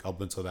music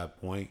up until that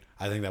point,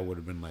 I think that would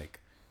have been like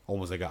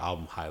almost like an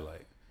album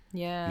highlight.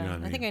 Yeah, You know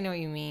what I I think mean? I know what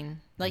you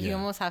mean. Like you Yeah.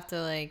 almost have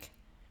to like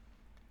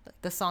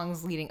the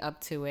songs leading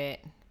up to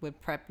it would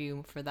prep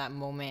you for that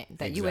moment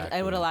that you would. It would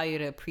Exactly. allow you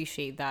to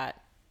appreciate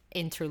that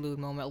interlude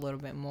moment a little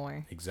bit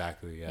more.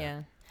 Exactly. Yeah.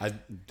 Yeah. I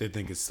did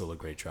think it's still a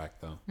great track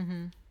though.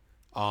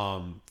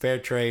 Fair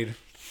Trade,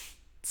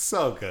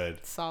 so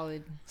good.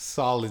 Solid.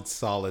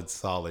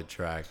 Solid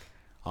track.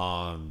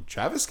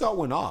 Travis Scott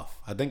went off.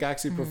 I think I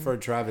actually prefer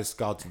Travis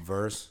Scott's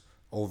verse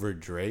over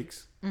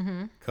Drake's.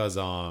 Cause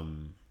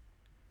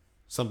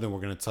something we're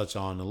gonna touch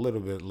on a little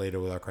bit later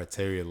with our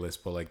criteria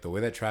list, but like the way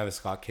that Travis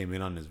Scott came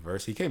in on his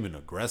verse, he came in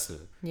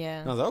aggressive. Yeah.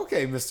 And I was like,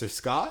 okay, Mr.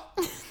 Scott,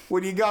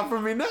 what do you got for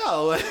me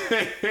now?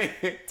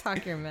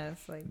 Talk your mess.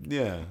 Like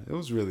Yeah, it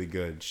was really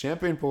good.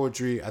 Champagne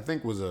Poetry, I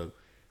think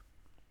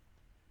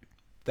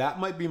that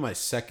might be my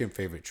second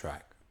favorite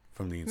track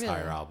from the entire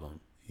Really? album.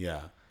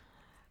 Yeah.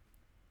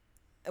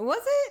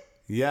 was it?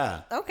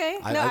 Yeah. Okay.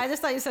 I- No, I- I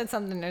just thought you said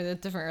something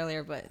different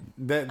earlier, but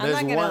There's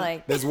not gonna, one.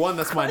 like, There's one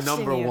that's my question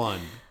number you. one.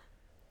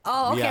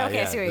 oh, okay, Yeah,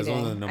 okay. I see what you're there's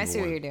one that's doing. I number see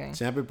what one. you're doing.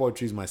 Champagne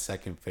Poetry is my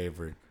second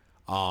favorite.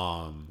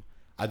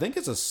 I think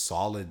it's a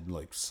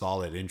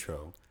solid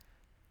intro.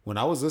 When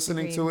I was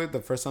listening to it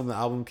the first time the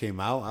album came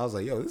out, I was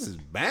like, "Yo, this is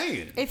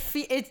banging."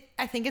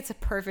 I think it's a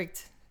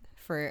perfect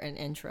for an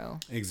intro.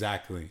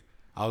 Exactly.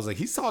 I was like,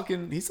 he's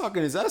talking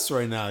his S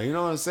right now. You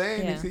know what I'm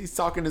saying? Yeah. He's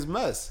talking his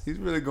mess. He's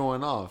really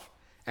going off.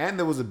 And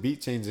there was a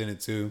beat change in it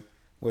too,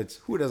 which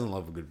who doesn't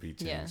love a good beat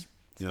change? Yeah,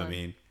 You know what I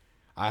fun. mean?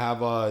 I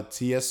have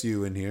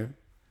TSU in here.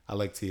 I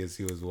like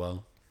TSU as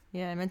well.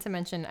 Yeah, I meant to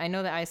mention. I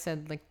know that I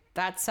said like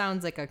that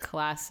sounds like a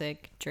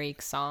classic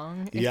Drake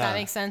song. If Yeah. that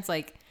makes sense,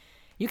 like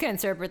you can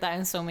interpret that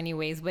in so many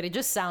ways, but it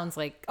just sounds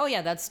like, oh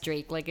yeah, that's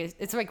Drake. Like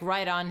it's like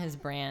right on his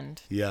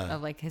brand. Yeah.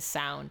 Of like his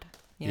sound.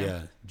 You know?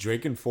 Yeah,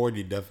 Drake and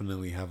 40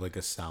 definitely have like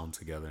a sound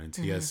together, and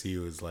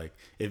TSU is like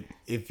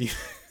if you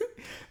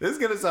this is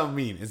gonna sound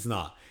mean, it's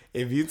not.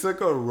 If you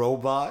took a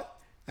robot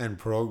and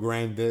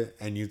programmed it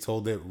and you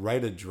told it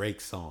write a Drake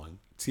song,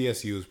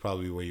 TSU is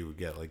probably where you would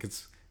get. Like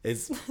it's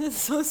It's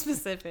so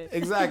specific.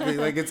 exactly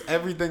like it's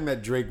everything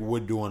that Drake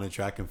would do on a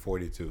track in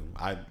 42.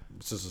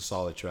 It's just a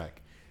solid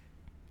track.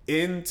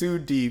 In Too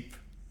Deep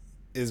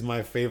is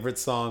my favorite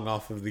song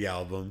off of the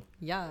album.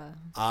 Yeah.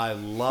 I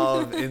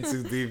love In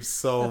Too Deep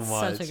so That's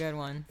much. such a good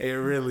one. It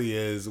really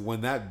is.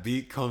 When that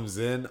beat comes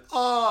in,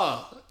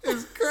 oh,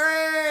 it's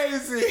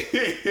crazy.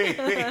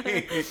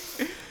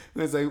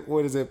 It's like,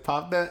 what is it?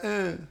 Pop that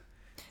in.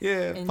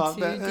 Yeah, In pop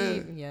Too that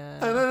Deep, in. yeah.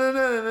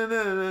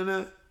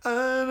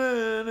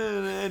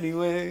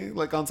 Anyway,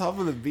 like on top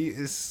of the beat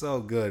is so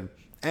good.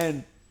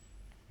 And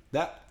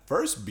that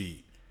first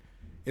beat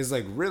is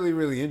like really,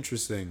 really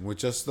interesting with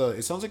just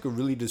it sounds like a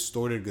really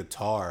distorted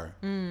guitar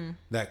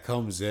that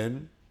comes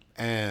in.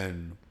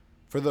 And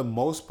for the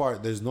most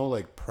part, there's no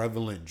like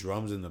prevalent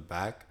drums in the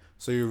back.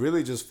 So you're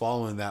really just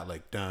following that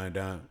like dun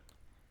dun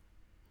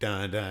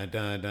dun dun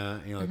dun dun.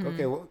 And you're like,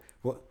 okay,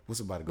 what's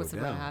about to go What's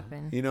down? about to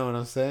happen? You know what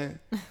I'm saying?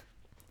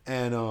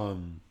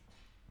 And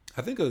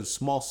I think a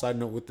small side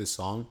note with this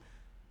song,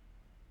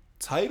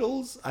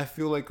 titles I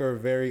feel like are a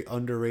very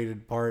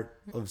underrated part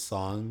of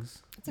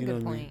songs. That's a You know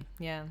good what I point. mean?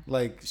 Yeah.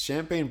 Like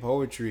Champagne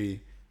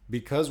Poetry,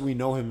 because we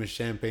know him as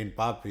Champagne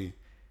Papi,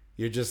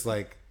 you're just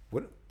like,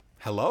 what?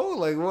 Hello?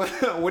 Like,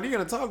 what are you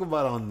gonna talk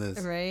about on this?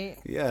 Right?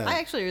 Yeah. I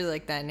actually really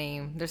like that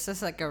name. There's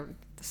just like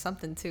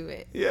something to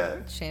it. Yeah.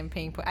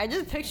 Champagne. I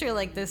just picture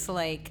like this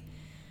like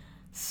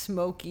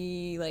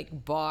smoky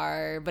like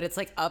bar, but it's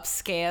like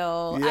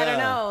upscale. I Yeah. don't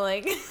know.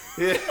 Like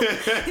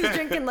he's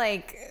drinking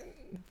like,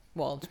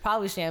 well, it's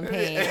probably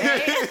champagne. Right?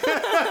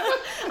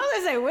 I was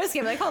gonna say whiskey.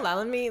 I'm like, hold on,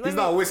 let me. He's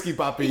not Whiskey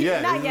Papi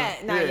yet. Not He's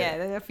yet. Not yeah.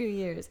 yet. In a few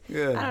years.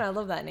 Yeah. I don't know. I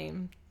love that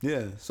name.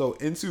 Yeah. So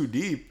In Too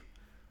Deep,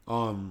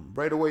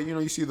 right away,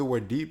 you see the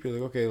word deep, you're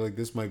like, okay, like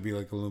this might be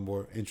like a little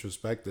more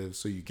introspective.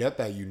 So you get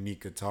that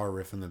unique guitar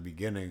riff in the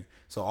beginning.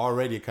 So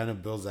already it kind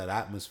of builds that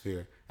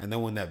atmosphere. And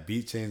then when that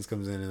beat change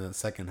comes in the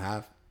second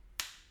half,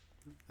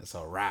 that's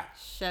a wrap.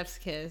 Chef's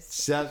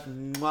kiss.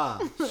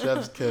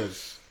 Chef's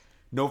kiss.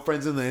 No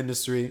Friends in the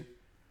Industry.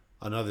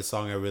 Another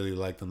song I really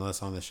liked. Another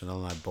song that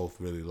Chanel and I both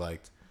really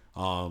liked.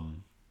 I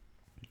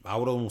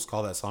would almost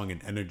call that song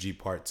an Energy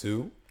Part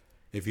 2.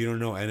 If you don't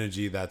know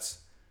Energy,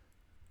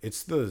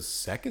 it's the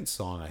second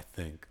song, I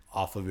think,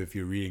 off of If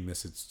You're Reading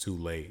This, It's Too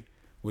Late.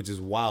 Which is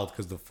wild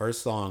because the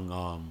first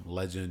song,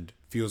 Legend,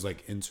 feels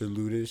like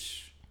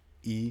interlude-ish.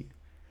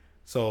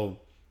 So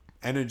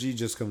Energy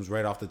just comes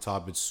right off the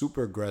top. It's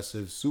super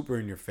aggressive, super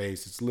in your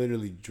face. It's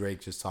literally Drake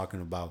just talking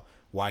about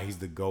why he's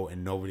the GOAT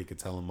and nobody could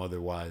tell him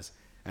otherwise.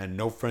 And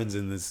No Friends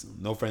in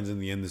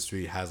the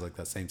Industry has like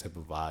that same type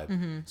of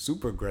vibe.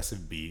 Super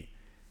aggressive beat.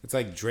 It's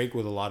like Drake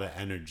with a lot of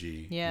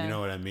energy. Yeah. You know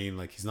what I mean?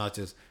 Like he's not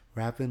just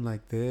rapping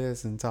like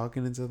this and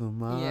talking into the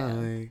mic.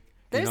 Yeah.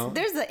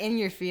 There's the in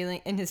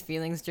his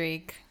feelings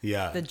Drake.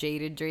 Yeah. The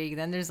jaded Drake.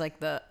 Then there's like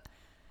the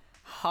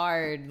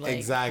hard like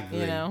Exactly.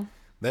 you know.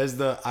 There's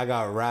the I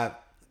got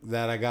rap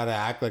that I gotta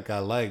act like I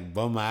like,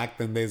 but my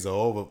acting days are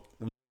over.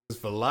 It's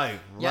for life.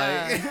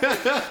 Yeah.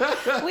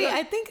 Like, Wait,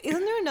 I think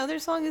isn't there another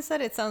song you said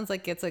it sounds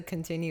like it's a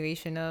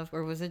continuation of,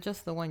 or was it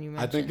just the one you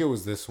mentioned? I think it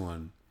was this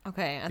one.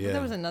 Okay, I thought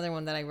there was another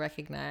one that I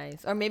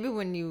recognized, or maybe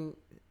when you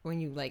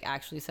like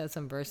actually said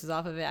some verses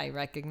off of it, I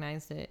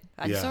recognized it.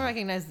 I just don't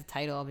recognize the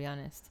title. I'll be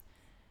honest.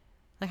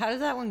 Like, how does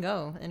that one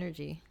go?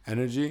 Energy.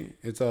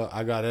 It's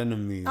I got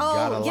enemies. Oh,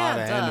 got a yeah, lot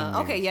of enemies.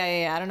 Okay,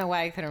 yeah. I don't know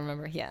why I couldn't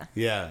remember. Yeah.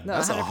 Yeah, No,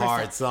 that's 100%. a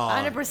hard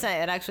song.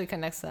 100%. It actually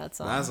connects to that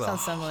song. That's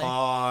Sounds a similar.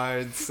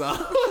 hard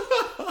song.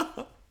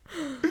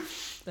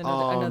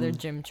 Another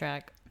gym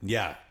track.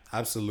 Yeah,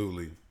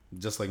 absolutely.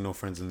 Just like No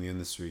Friends in the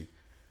Industry.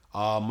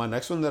 My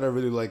next one that I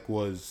really like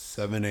was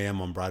 7 a.m.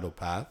 on Bridal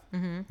Path,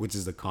 which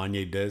is the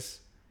Kanye diss.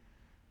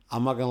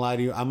 I'm not gonna lie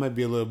to you, I might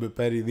be a little bit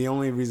petty. The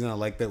only reason I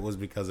liked it was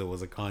because it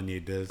was a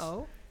Kanye diss.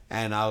 Oh.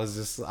 And I'm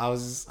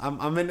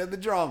into the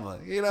drama.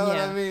 You know what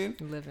I mean?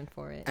 Living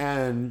for it.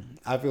 And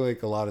I feel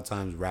like a lot of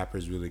times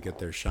rappers really get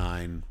their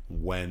shine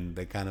when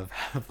they kind of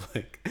have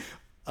like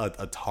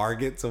a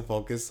target to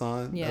focus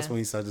on. Yeah. That's when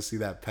you start to see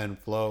that pen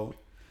flow.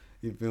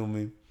 You feel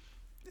me?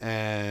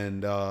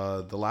 And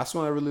the last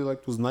one I really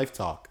liked was Knife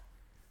Talk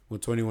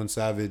with 21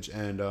 Savage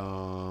and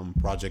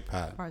Project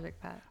Pat.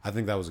 I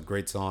think that was a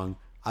great song.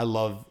 I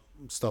love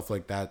stuff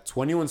like that.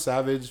 21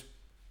 Savage,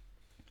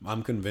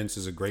 I'm convinced,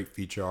 is a great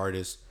feature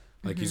artist.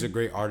 Like, he's a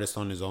great artist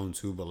on his own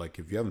too, but like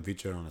if you haven't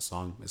featured on a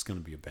song, it's gonna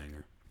be a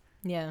banger.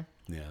 Yeah.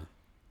 Yeah.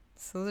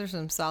 So those are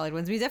some solid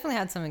ones. We definitely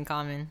had some in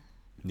common.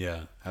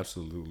 Yeah,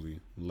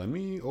 absolutely. Let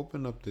me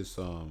open up this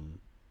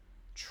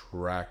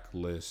track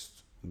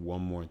list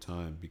one more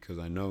time, because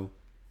I know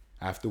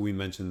after we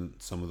mentioned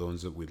some of the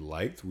ones that we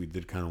liked, we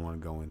did kind of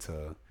want to go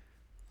into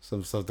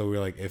some stuff that we were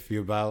like iffy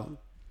about.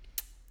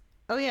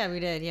 Oh yeah, we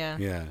did. Yeah.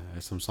 Yeah,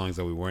 there's some songs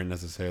that we weren't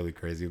necessarily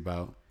crazy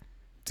about.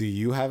 Do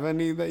you have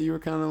any that you were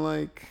kind of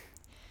like?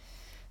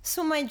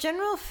 So my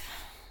general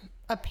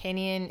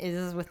opinion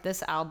is with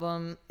this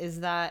album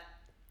is that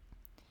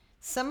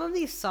some of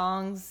these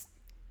songs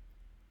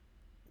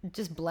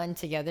just blend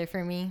together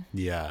for me.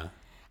 Yeah.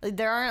 Like,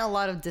 there aren't a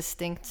lot of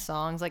distinct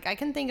songs. Like, I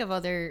can think of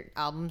other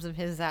albums of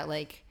his that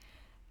like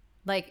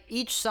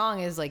each song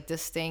is like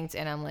distinct,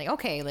 and I'm like,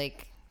 okay,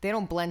 like they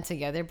don't blend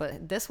together,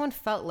 but this one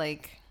felt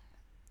like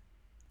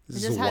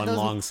this is one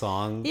long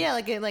song. Yeah,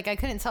 like I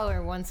couldn't tell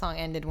where one song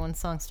ended, one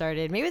song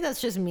started. Maybe that's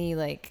just me,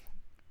 like,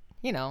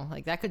 you know,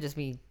 like that could just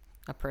be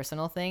a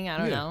personal thing. I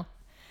don't know.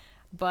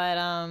 But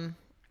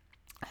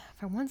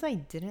for ones I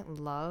didn't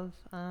love,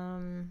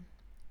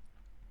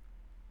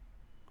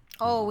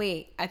 oh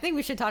wait, I think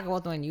we should talk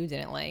about the one you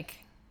didn't like.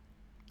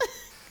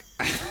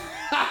 Because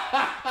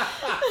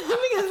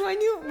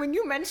when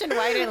you mentioned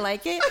why I didn't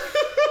like it,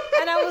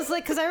 and I was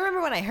like, because I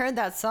remember when I heard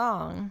that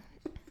song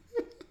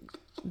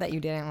that you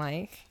didn't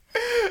like,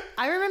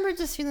 I remember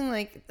just feeling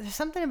like there's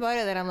something about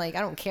it that I'm like,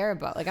 I don't care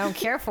about. Like, I don't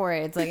care for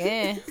it. It's like,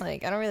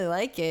 like I don't really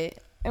like it.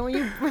 And when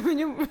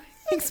you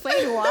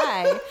explained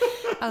why,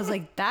 I was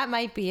like, that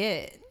might be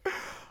it.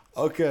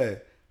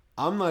 Okay.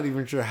 I'm not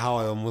even sure how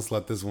I almost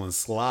let this one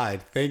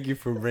slide. Thank you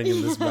for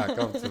bringing this back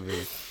up to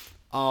me.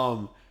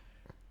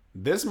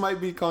 This might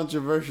be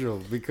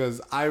controversial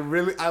because I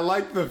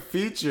like the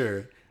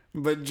feature,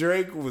 but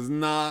Drake was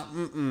not.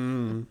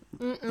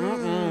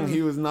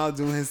 He was not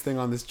doing his thing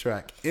on this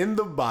track. In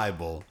the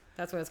Bible.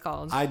 That's what it's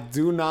called. I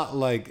do not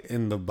like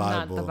In the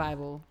Bible. Not the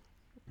Bible.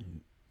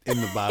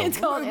 In the Bible. It's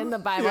called In the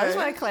Bible. I just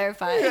want to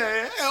clarify.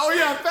 Yeah. Oh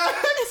yeah,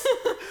 facts.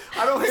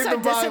 I don't hate the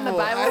Bible. In the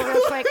Bible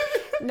real quick.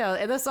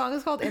 No, the song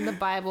is called In the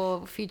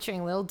Bible,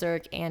 featuring Lil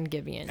Durk and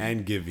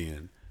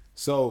Giveon.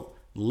 So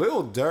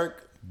Lil Durk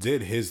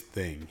did his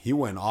thing. He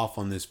went off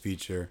on this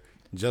feature.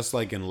 Just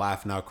like in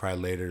Laugh Now, Cry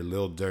Later,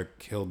 Lil Durk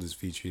killed his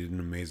feature. He did an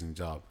amazing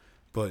job.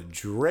 But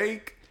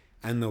Drake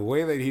and the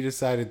way that he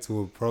decided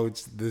to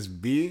approach this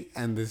beat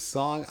and this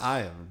song,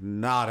 I am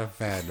not a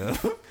fan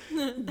of.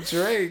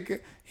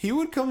 Drake, he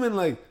would come in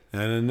like, How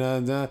does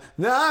the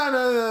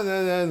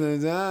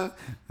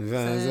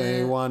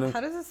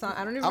song?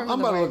 I don't even remember. I'm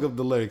about to look up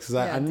the lyrics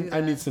because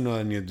I need to know.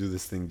 I need to do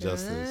this thing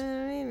justice.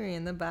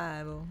 In the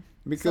Bible.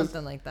 Because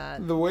something like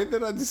that. The way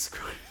that I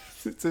described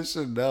it to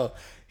Chanel,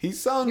 he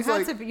sounds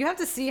you have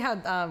to see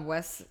how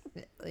Wes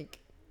like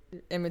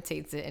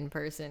imitates it in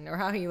person, or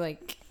how he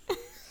like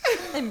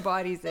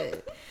embodies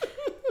it.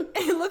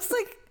 It looks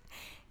like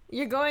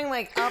you're going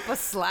like up a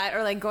slide,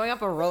 or like going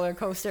up a roller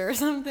coaster or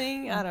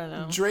something. I don't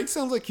know. Drake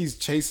sounds like he's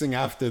chasing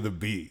after the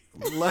beat.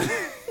 Like,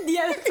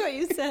 yeah, that's what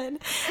you said. And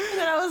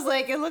then I was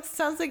like,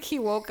 sounds like he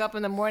woke up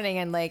in the morning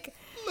and like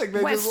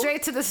went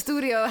straight to the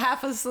studio,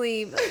 half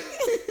asleep.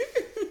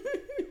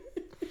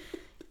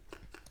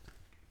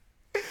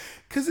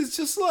 Cause it's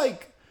just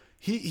like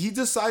he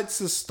decides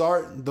to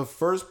start the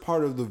first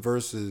part of the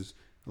verses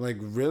like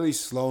really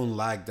slow and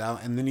lagged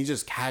out, and then he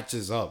just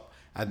catches up.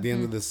 at the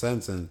end of the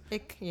sentence.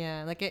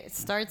 And like it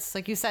starts,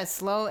 like you said,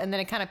 slow, and then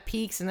it kind of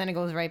peaks, and then it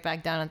goes right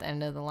back down at the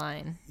end of the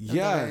line.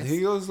 Yeah,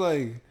 he goes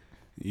like,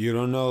 you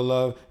don't know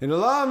love. You don't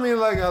love me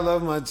like I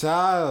love my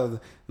child.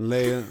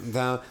 Lay it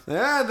down.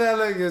 That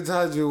like it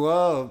touch you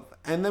up.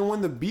 And then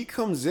when the beat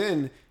comes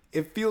in,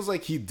 it feels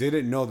like he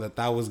didn't know that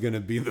was going to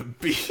be the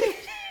beat.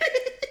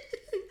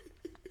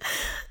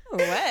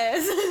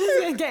 Wes,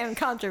 it's getting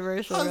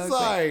controversial. I'm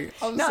sorry.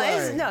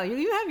 No,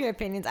 you have your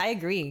opinions. I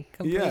agree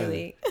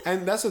completely. Yeah.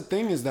 And that's the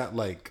thing is that,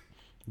 like,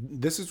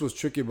 this is what's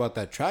tricky about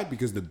that track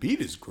because the beat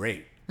is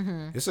great.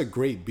 It's a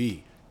great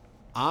beat.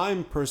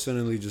 I'm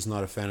personally just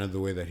not a fan of the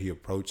way that he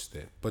approached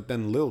it. But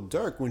then Lil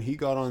Durk, when he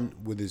got on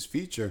with his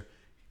feature,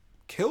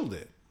 killed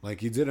it.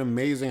 Like, he did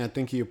amazing. I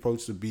think he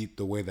approached the beat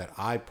the way that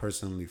I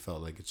personally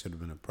felt like it should have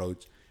been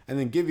approached. And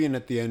then Giveon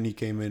at the end, he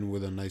came in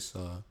with a nice,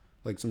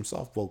 like some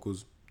soft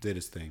vocals, did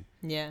his thing.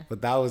 Yeah.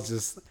 But that was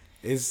just,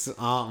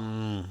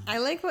 I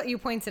like what you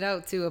pointed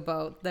out, too,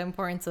 about the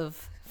importance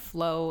of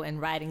flow and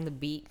riding the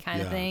beat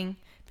kind of thing.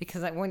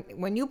 Because like,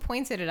 when you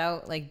pointed it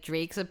out, like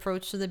Drake's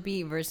approach to the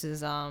beat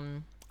versus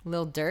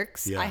Lil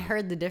Durk's, I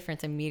heard the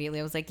difference immediately.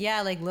 I was like,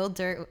 yeah, like Lil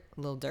Durk.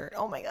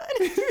 Oh my god,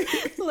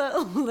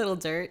 Lil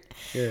Durk.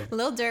 Yeah.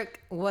 Lil Durk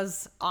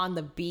was on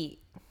the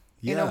beat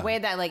in a way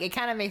that like it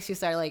kind of makes you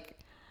start like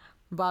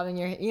bobbing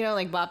your,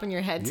 bopping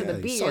your head to the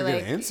beat. You're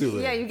like, into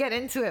it. Yeah, you get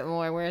into it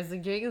more. Whereas the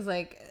Drake is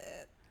like,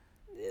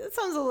 it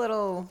sounds a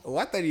little.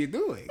 What are you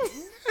doing?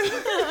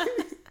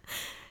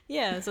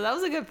 Yeah, so that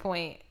was a good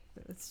point.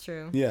 It's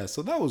true. Yeah,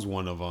 so that was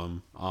one of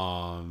them.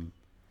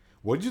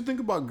 What did you think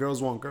about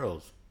Girls Want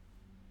Girls?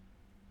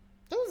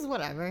 It was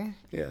whatever.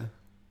 Yeah.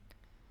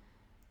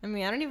 I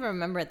mean, I don't even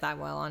remember it that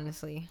well,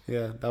 honestly.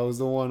 Yeah, that was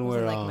the one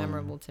where like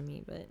memorable to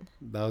me, but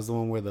that was the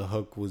one where the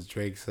hook was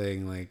Drake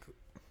saying like,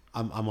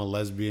 "I'm a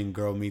lesbian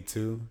girl, me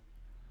too."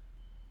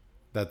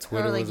 That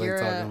Twitter was like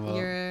talking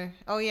about.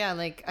 Oh yeah,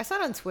 like I saw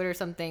it on Twitter or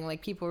something.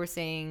 Like people were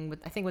saying,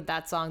 I think with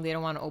that song, they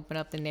don't want to open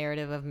up the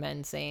narrative of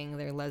men saying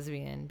they're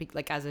lesbian,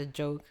 like as a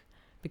joke,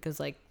 because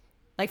like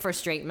for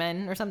straight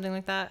men or something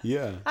like that.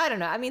 Yeah. I don't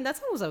know. I mean, that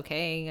song was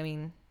okay. I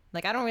mean,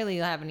 like I don't really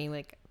have any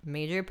like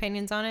major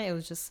opinions on it. It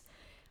was just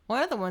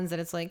one of the ones that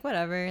it's like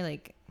whatever,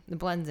 like it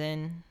blends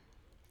in,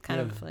 kind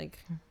of like.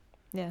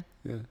 Yeah.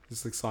 Yeah,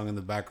 just like song in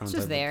the background.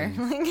 It's just there.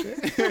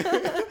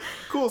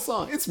 Cool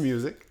song. It's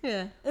music.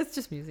 Yeah, it's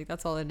just music.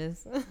 That's all it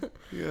is.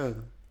 Yeah.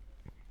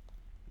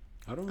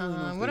 I don't really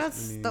know. What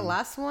else? The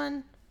last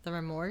one, The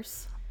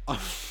Remorse.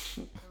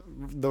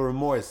 The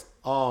Remorse.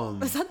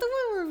 Was that the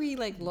one where we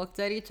like looked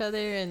at each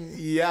other and?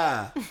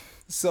 Yeah.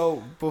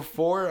 So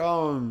before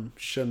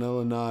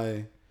Chanel and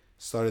I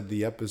started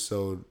the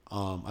episode,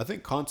 I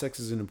think context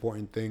is an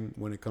important thing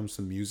when it comes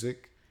to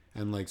music.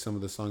 And like some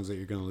of the songs that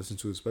you're going to listen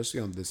to, especially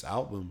on this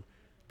album,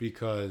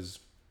 because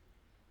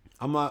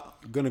I'm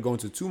not going to go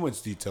into too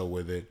much detail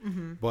with it.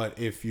 But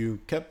if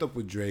you kept up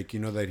with Drake, you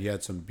know that he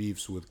had some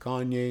beefs with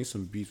Kanye,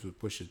 some beefs with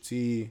Pusha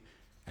T,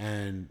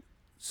 and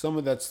some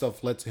of that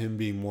stuff led to him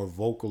being more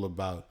vocal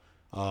about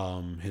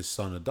his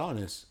son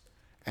Adonis.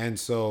 And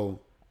so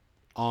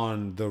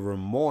on The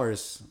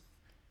Remorse,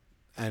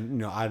 and you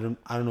know, I don't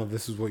know if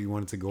this is what you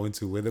wanted to go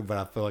into with it, but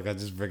I feel like I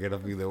just bring it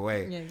up either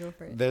way. Yeah, go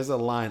for it. There's a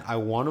line. I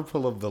want to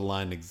pull up the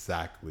line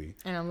exactly.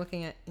 And I'm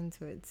looking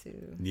into it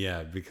too.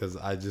 Yeah, because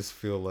I just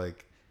feel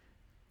like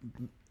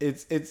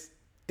it's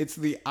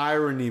the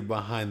irony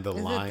behind the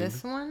line. Is it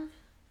this one?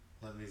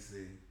 Let me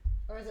see.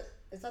 Or is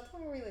that the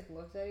one where we like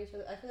looked at each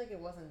other? I feel like it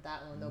wasn't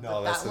that one though. No,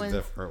 but that's that a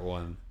different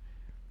one.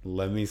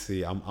 Let me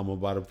see. I'm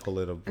about to pull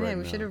it up right now. Yeah,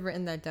 we should have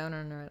written that down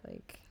on our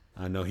like.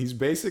 I know he's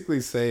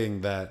basically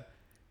saying that.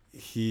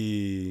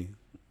 He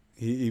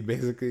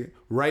basically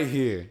right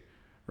here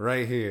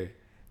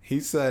he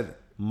said,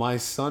 "My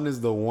son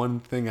is the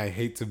one thing I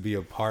hate to be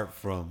apart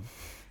from,"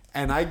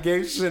 and I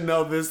gave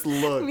Chanel this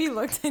look. We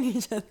looked at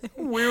each other.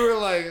 We were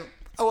like,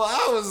 well,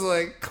 I was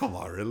like, come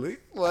on, really?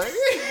 Like,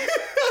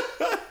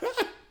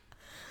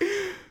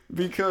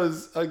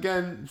 because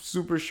again,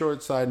 super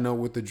short side note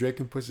with the Drake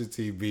and Pusha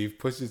T beef.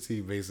 Pusha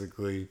T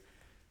basically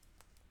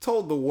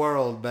told the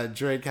world that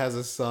Drake has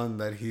a son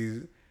that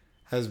he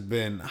has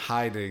been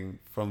hiding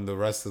from the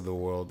rest of the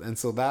world. And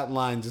so that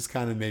line just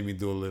kind of made me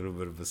do a little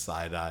bit of a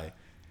side eye.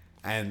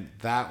 And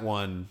that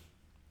one,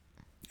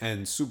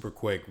 and super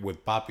quick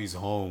with Papi's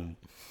Home,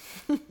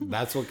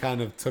 that's what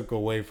kind of took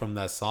away from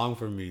that song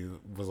for me,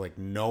 was like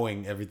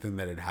knowing everything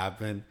that had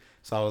happened.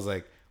 So I was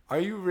like, are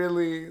you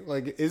really,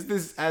 like, is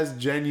this as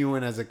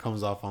genuine as it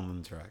comes off on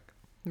the track?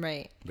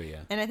 Right. But yeah.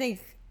 And I think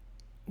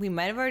we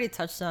might have already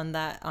touched on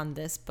that on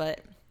this,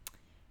 but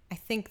I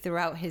think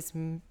throughout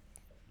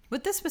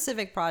with this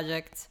specific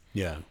project,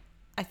 yeah,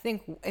 I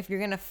think if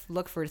you're gonna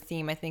look for a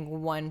theme, I think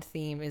one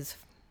theme is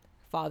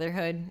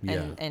fatherhood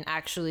and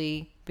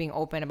actually being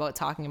open about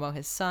talking about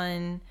his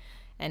son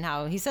and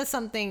how he says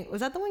something. Was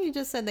that the one you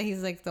just said that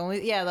he's like the only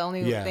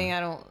thing I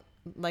don't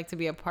like to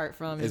be apart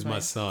from is my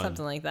son,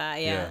 something like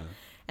that. Yeah.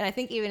 And I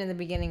think even in the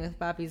beginning with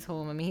Papi's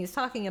Home, I mean, he's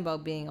talking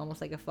about being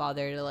almost like a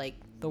father to like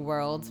the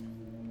world,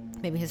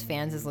 maybe his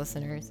fans, his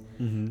listeners.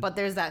 But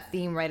there's that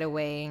theme right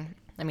away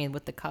I mean,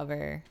 with the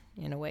cover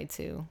in a way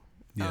too.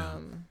 Yeah.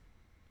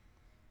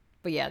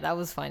 But yeah, that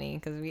was funny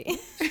because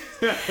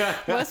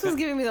Wes was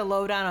giving me the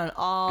lowdown on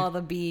all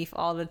the beef,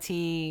 all the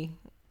tea.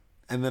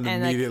 And then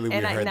immediately we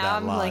heard now that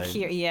I'm line. like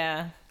here,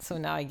 yeah. So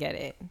now I get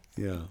it.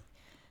 Yeah.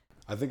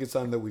 I think it's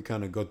time that we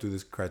kind of go through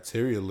this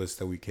criteria list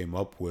that we came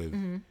up with,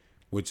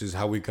 which is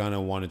how we kind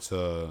of wanted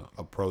to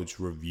approach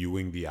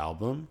reviewing the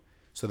album.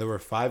 So there were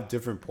 5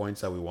 different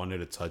points that we wanted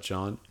to touch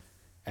on.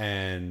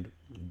 And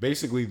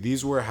basically,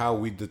 these were how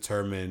we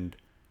determined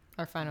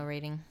Our final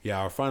rating.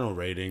 our final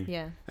rating.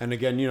 Yeah. And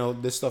again, you know,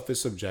 this stuff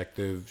is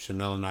subjective.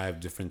 Chanel and I have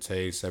different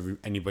tastes.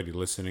 Anybody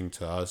listening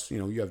to us, you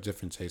know, you have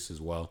different tastes as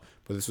well.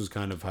 But this was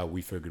kind of how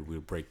we figured we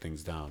would break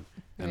things down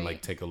and Right.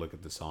 like take a look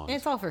at the songs. And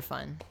it's all for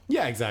fun.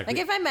 Yeah, exactly.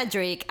 Like if I met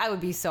Drake, I would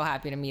be so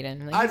happy to meet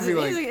him. Like, I'd be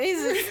like,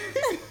 he's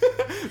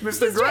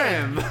Mr.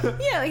 Graham.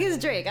 yeah, like he's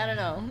Drake. I don't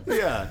know.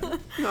 Yeah.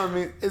 You know what I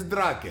mean? It's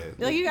Drake.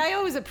 Like I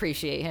always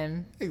appreciate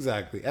him.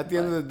 Exactly. At the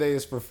end of the day,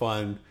 it's for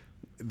fun.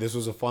 This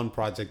was a fun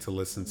project to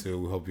listen to.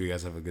 We hope you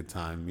guys have a good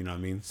time. You know what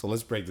I mean? So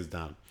let's break this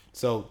down.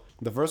 So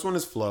the first one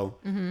is flow.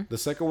 The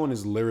second one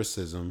is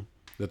lyricism.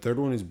 The third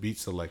one is beat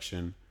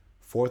selection.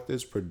 Fourth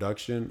is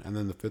production. And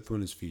then the fifth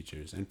one is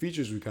features. And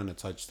features we kind of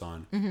touched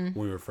on when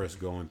we were first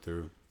going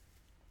through.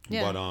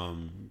 Yeah. But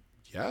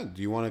yeah,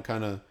 do you want to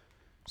kind of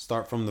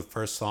start from the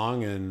first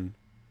song and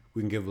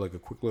we can give like a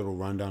quick little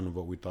rundown of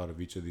what we thought of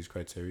each of these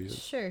criteria?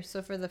 Sure.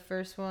 So for the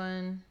first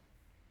one,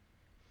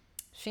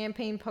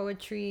 champagne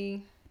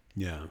poetry.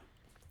 Yeah.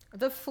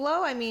 The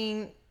flow, I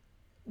mean,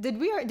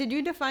 did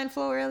you define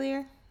flow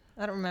earlier?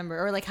 I don't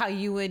remember. Or like how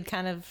you would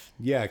kind of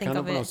Yeah, think kind of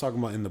of what it. I was talking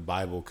about in the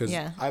Bible. Because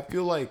Yeah. I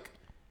feel like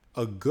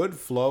a good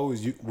flow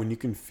is when you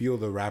can feel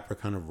the rapper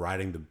kind of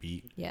riding the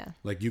beat. Yeah.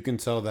 Like you can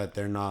tell that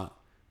they're not,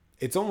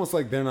 it's almost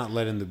like they're not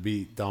letting the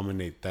beat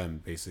dominate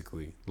them,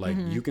 basically. Like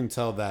you can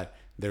tell that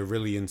they're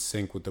really in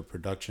sync with the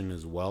production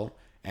as well.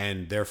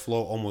 And their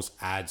flow almost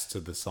adds to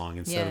the song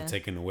instead Yeah. of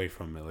taking away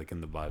from it, like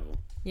in the Bible.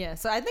 Yeah.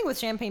 So I think with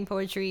champagne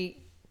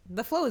poetry,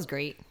 the flow is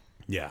great.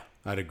 Yeah,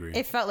 I'd agree.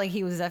 It felt like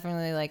he was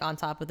definitely like on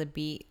top of the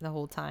beat the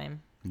whole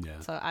time. Yeah.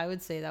 So I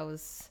would say it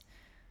was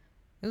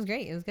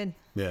great. It was good.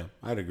 Yeah,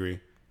 I'd agree.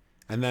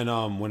 And then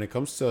when it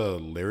comes to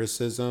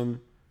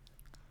lyricism,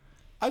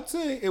 I'd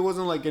say it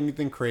wasn't like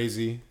anything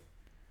crazy,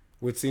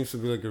 which seems to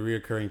be like a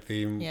reoccurring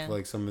theme Yeah. for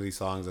like some of these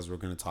songs as we're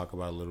going to talk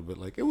about a little bit.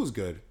 Like it was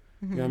good.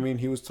 You know what I mean?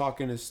 He was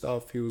talking his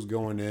stuff. He was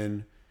going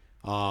in.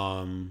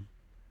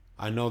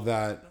 I know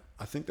that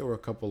I think there were a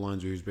couple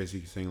lines where he was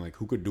basically saying like,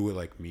 who could do it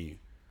like me?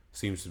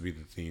 Seems to be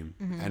the theme.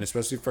 And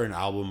especially for an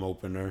album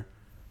opener,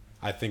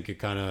 I think it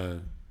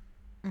kind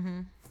of,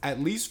 at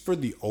least for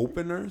the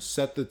opener,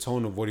 set the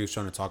tone of what he was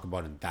trying to talk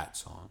about in that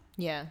song.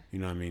 Yeah. You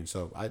know what I mean?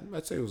 So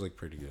I'd say it was like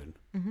pretty good.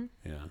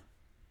 Yeah.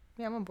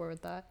 Yeah, I'm on board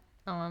with that.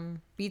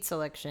 Beat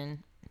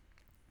selection.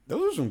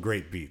 Those are some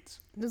great beats.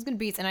 Those good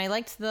beats, and I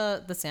liked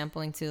the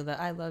sampling too.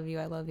 The I love you,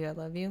 I love you, I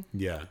love you.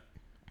 Yeah.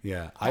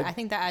 Yeah. I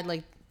think that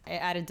it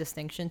added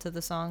distinction to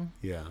the song.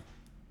 Yeah.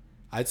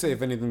 I'd say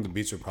if anything, the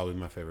beats are probably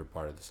my favorite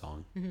part of the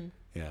song.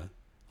 Yeah.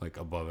 Like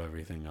above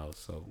everything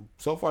else.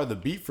 So far the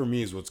beat for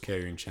me is what's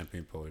carrying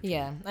Champagne Poetry.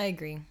 Yeah, I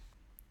agree.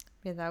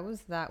 Yeah, that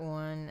was that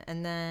one.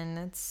 And then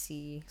let's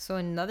see. So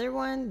another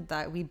one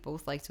that we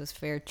both liked was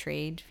Fair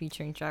Trade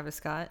featuring Travis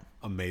Scott.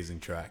 Amazing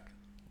track.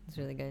 It's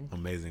really good.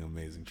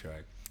 Amazing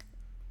track.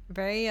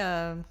 Very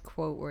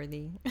quote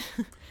worthy.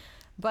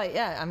 But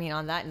yeah, I mean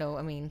on that note,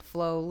 I mean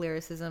flow,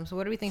 lyricism. So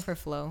what do we think for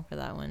flow for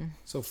that one?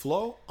 So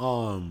flow,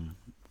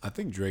 I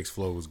think Drake's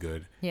flow was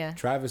good. Yeah.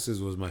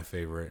 Travis's was my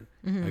favorite.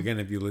 Again,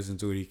 if you listen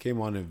to it, he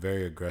came on it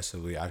very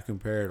aggressively. I'd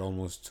compare it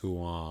almost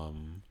to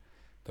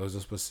there was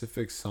a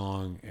specific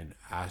song in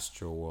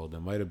Astroworld that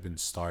might have been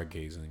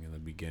Stargazing in the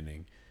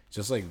beginning.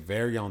 Just like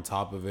very on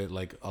top of it,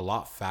 like a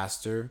lot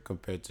faster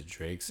compared to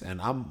Drake's.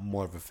 And I'm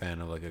more of a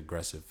fan of like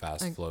aggressive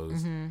fast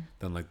flows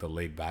than like the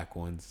laid back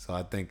ones. So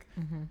I think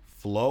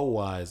flow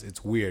wise,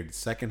 it's weird.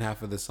 Second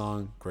half of the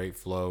song, great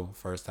flow.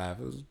 First half,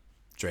 it was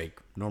Drake,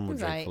 normal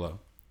Drake Right. flow.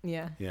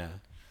 Yeah. Yeah.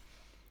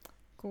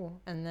 Cool.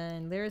 And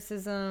then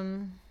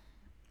lyricism.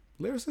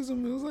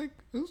 Lyricism, it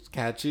was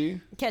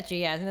catchy. Catchy,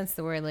 yeah, I think that's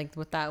the word. Like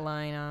with that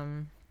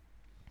line,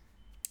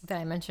 that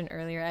I mentioned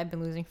earlier, I've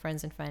been losing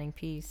friends and finding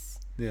peace.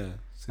 Yeah.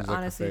 Seems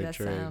Honestly, like a that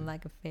fair trade. sounds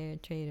like a fair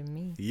trade to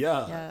me.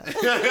 Yeah.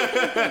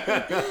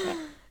 Yeah.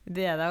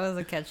 Yeah, that was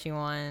a catchy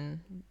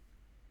one.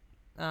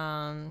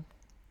 Yeah.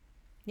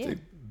 The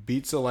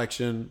beat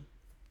selection.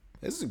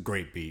 This is a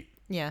great beat.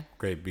 Yeah.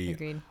 Great beat.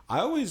 Agreed. I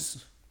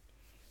always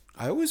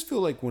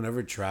feel like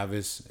whenever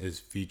Travis is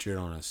featured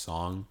on a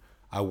song,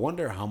 I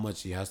wonder how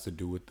much he has to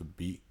do with the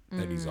beat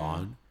that he's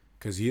on.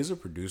 Because he is a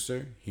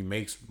producer. He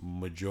makes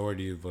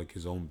majority of like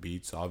his own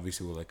beats,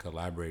 obviously with like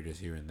collaborators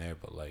here and there.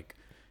 But like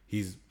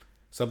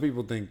some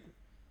people think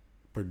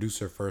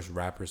producer first,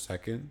 rapper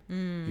second. You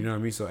know what I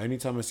mean? So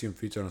anytime I see him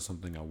featured on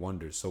something, I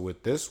wonder. So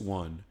with this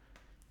one,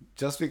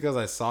 just because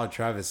I saw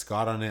Travis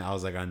Scott on it, I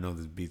was like, I know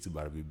this beat's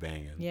about to be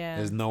banging. Yeah.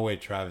 There's no way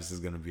Travis is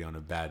going to be on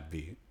a bad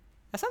beat.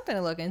 That's something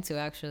to look into,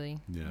 actually.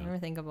 Yeah. I never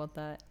think about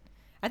that.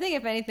 I think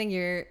if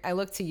anything, I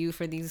look to you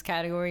for these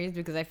categories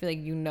because I feel like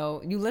you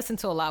listen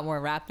to a lot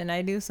more rap than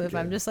I do. So if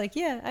I'm just like,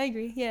 yeah, I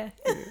agree, yeah.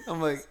 I'm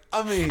like,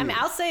 I mean,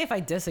 I'll say if I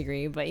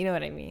disagree, but you know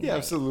what I mean. Yeah, like,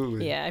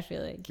 absolutely. Yeah, I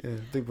feel like. Yeah, I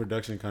think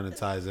production kind of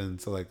ties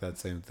into like that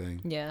same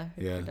thing. Yeah,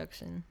 Yeah.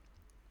 production.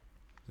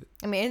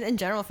 I mean, in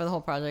general for the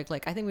whole project,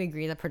 like I think we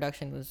agree that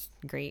production was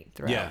great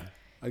throughout. Yeah,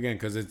 again,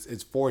 because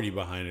it's 40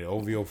 behind it.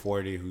 OVO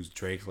 40, who's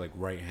Drake's like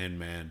right hand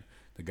man,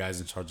 the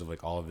guy's in charge of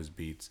like all of his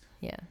beats.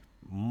 Yeah.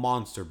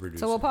 Monster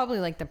producer. So we'll probably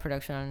like the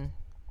production on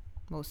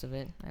most of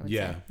it, I would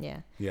say. Yeah.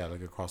 Yeah,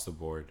 like across the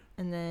board.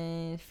 And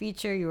then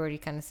feature, you already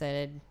kind of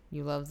said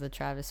you love the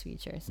Travis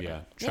feature. So,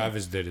 Yeah,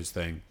 Travis did his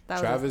thing.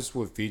 Travis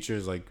with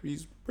features, like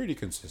he's pretty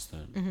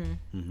consistent.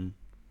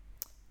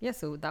 Yeah,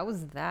 so that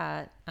was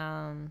that.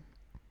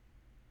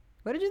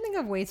 What did you think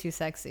of Way Too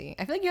Sexy?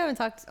 I feel like you haven't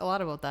talked a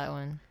lot about that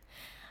one.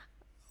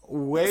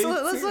 Let's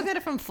look at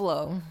it from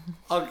flow.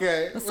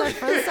 Okay. Let's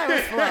start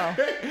with flow.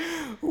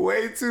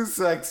 Way Too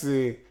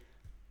Sexy.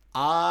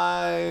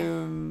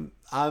 I'm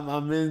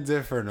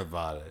indifferent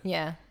about it.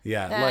 Yeah.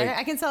 Yeah. Like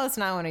I can tell it's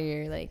not one of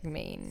your like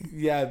main.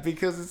 Yeah,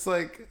 because it's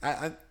like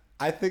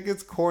I think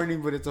it's corny,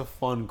 but it's a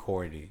fun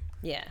corny.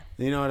 Yeah.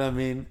 You know what I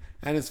mean?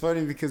 And it's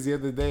funny because the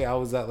other day I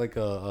was at like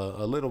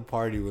a little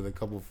party with a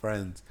couple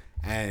friends,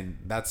 and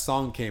that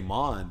song came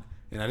on,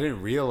 and I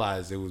didn't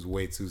realize it was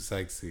Way Too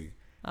Sexy.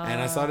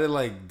 And I started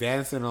like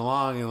dancing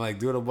along and like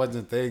doing a bunch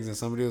of things, and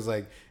somebody was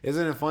like,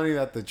 "Isn't it funny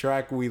that the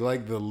track we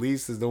like the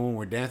least is the one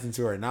we're dancing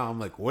to right now?" I'm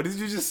like, "What did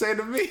you just say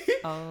to me?"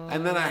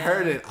 And then I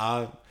heard it.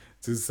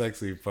 Too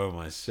sexy for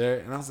my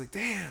shirt, and I was like,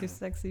 "Damn, Too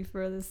sexy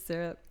for this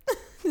syrup.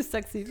 Too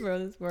sexy for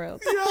this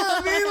world." You know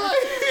what I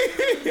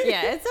mean? Like,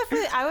 Yeah, it's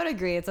definitely. I would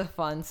agree. It's a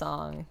fun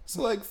song.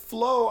 So like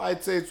flow,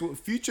 I'd say it's what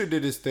Future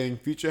did his thing.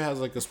 Future has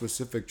like a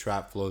specific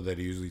trap flow that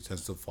he usually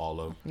tends to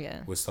follow. Yeah.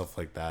 With stuff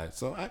like that,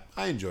 so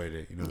I enjoyed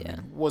it. You know, what I Yeah.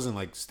 mean? It wasn't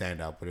like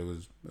standout, but it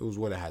was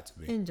what it had to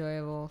be.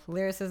 Enjoyable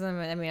lyricism.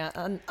 I mean,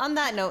 on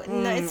that note,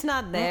 no, it's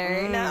not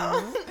there.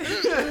 No.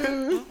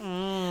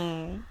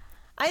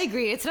 I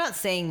agree. It's not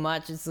saying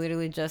much. It's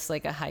literally just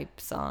like a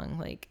hype song,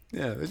 like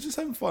Yeah, they're just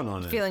having fun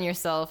on it. feeling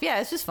yourself. Yeah,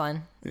 it's just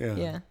fun. Yeah.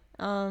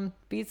 Yeah.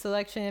 Beat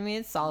selection. I mean,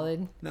 it's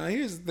solid. Now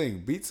here's the thing: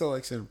 beat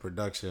selection, and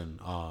production.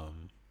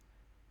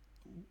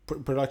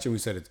 Production, we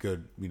said it's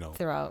good. You know,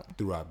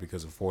 Throughout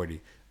because of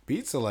 40.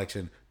 Beat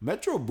selection.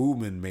 Metro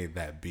Boomin made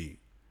that beat.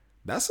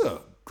 That's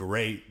a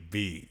great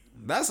beat.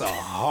 That's a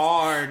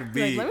hard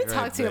beat. Like, let me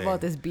talk right to you there. about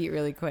this beat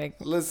really quick.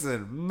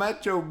 Listen,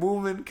 Metro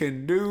Boomin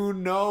can do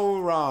no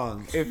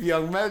wrong. If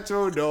Young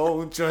Metro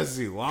don't trust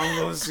you, I'm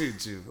gonna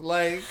shoot you.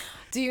 Like,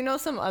 Do you know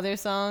some other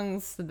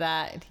songs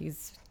that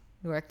he's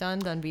worked on,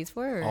 done beats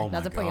for? Or oh not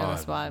my to put you on the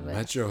God. spot, but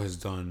Metro has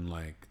done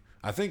like,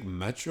 I think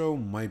Metro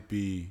might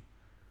be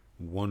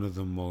one of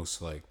the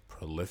most like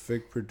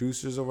prolific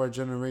producers of our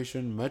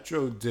generation.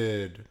 Metro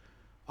did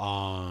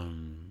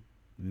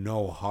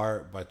No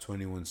Heart by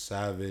 21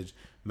 Savage.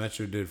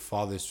 Metro did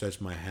Father Stretch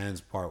My Hands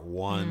Part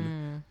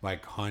 1 by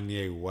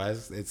Kanye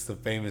West. It's the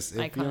famous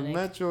If Your Iconic.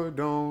 Metro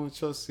don't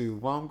trust you,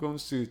 I'm gonna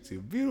shoot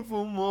you.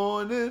 Beautiful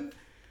morning.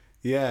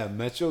 Yeah,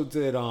 Metro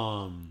did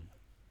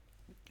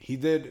he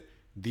did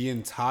the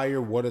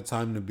entire What a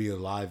Time to Be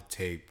Alive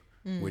tape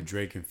with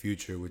Drake and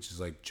Future, which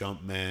is like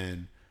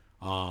Jumpman,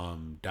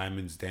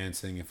 Diamonds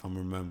Dancing, if I'm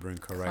remembering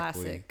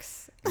correctly.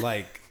 classics.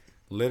 Like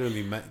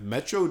literally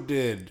Metro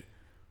did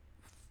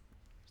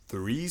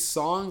 3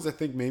 songs, I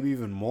think maybe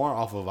even more,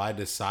 off of I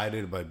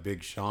Decided by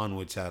Big Sean,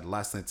 which had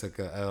Last Night Took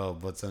a L,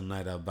 but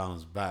Tonight I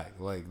Bounced Back.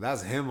 Like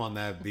that's him on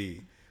that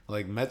beat.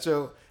 Like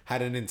Metro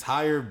had an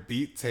entire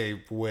beat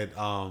tape with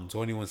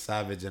 21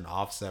 Savage and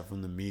Offset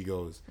from the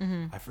Migos.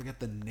 I forget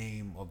the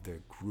name of their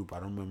group. I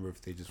don't remember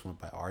if they just went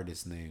by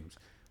artist names,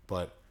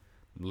 but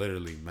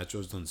literally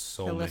Metro's done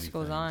so The many list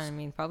goes things. on. I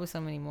mean, probably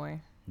so many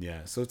more.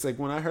 Yeah, so it's like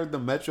when I heard the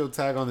Metro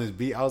tag on this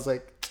beat, I was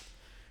like,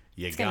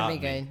 "You It's got gonna be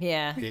me. good.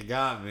 Yeah. You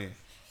got me."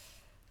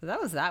 So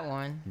that was that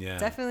one. Yeah.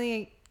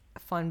 Definitely a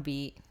fun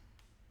beat.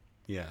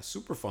 Yeah,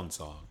 super fun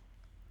song.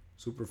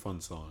 Super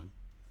fun song.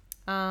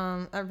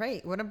 All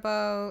right. What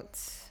about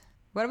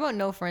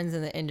No Friends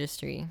in the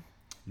Industry?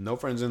 No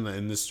Friends in the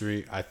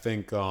Industry. I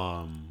think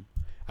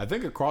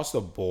across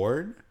the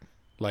board,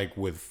 like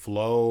with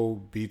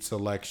flow, beat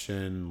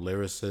selection,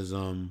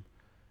 lyricism,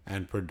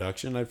 and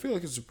production, I feel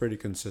like it's pretty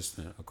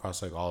consistent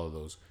across like all of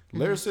those.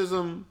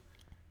 Lyricism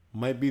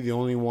might be the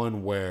only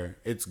one where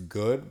it's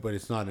good, but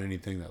it's not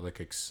anything that like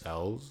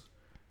excels.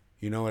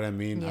 You know what I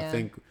mean? I Yeah.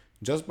 think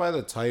just by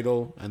the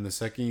title and the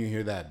second you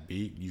hear that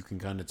beat, you can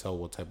kind of tell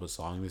what type of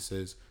song this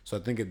is. So I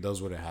think it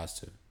does what it has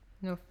to.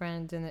 No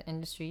Friends in the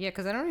Industry. Yeah,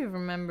 because I don't even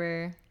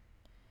remember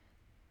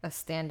a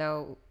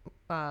standout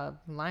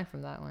line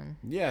from that one.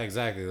 Yeah,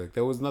 exactly. Like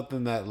there was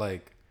nothing that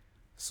like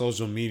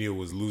social media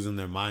was losing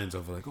their minds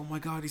over. Like, oh my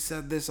God, he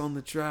said this on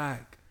the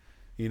track.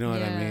 You know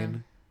what I Yeah.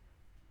 mean?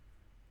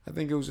 I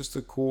think it was just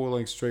a cool,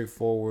 like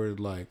straightforward,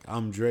 like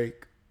I'm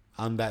Drake,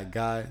 I'm that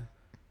guy,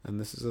 and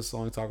this is a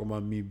song talking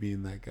about me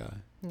being that guy.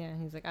 Yeah,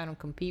 he's like, I don't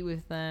compete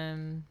with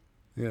them.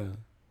 Yeah,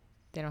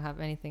 They don't have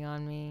anything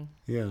on me.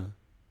 yeah.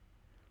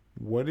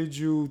 What did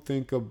you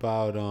think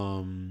about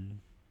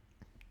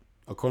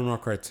according to our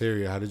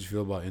criteria? How did you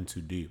feel about In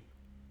Too Deep?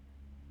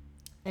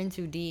 In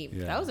Too Deep.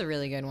 Yeah. That was a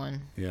really good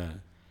one. Yeah,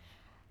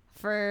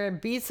 For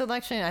beat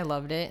selection, I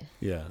loved it.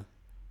 yeah,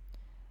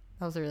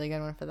 That was a really good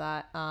one for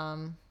that.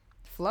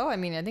 Flow, I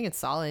mean, I think it's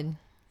solid.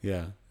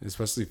 yeah.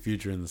 Especially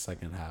Future in the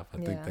second half. I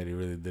think Yeah. that he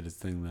really did his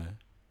thing there.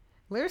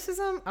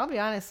 Lyricism, I'll be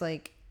honest,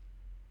 like,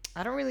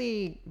 I don't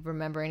really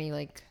remember any,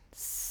 like,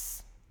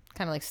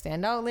 kind of like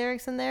standout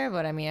lyrics in there,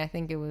 but I mean, I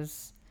think it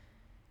wasn't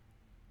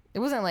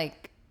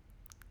like,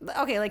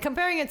 okay, like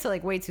comparing it to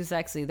like Way Too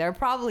Sexy, they're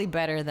probably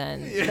better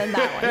than that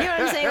one. You know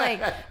what I'm saying?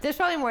 Like, there's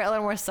probably a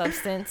little more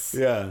substance.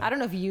 Yeah. I don't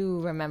know if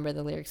you remember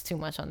the lyrics too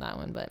much on that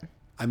one, but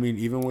I mean,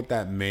 even with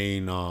that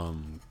main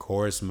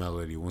chorus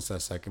melody, once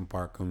that second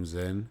part comes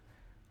in,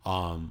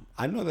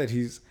 I know that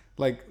he's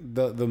like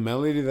the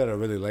melody that I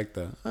really like,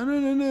 the how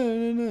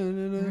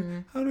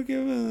to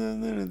give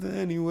it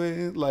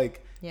anyway.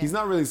 Like, Yeah. he's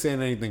not really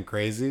saying anything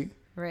crazy,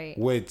 right.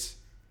 which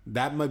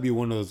that might be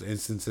one of those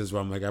instances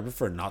where I'm like, I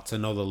prefer not to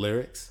know the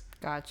lyrics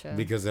Gotcha.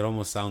 because it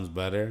almost sounds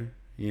better.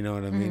 You know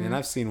what I mean? And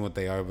I've seen what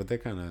they are, but they're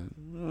kind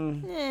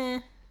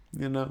of,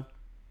 you know.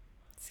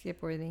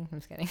 Skip worthy.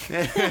 I'm just kidding.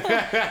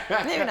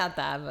 Maybe not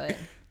that, but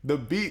The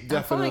beat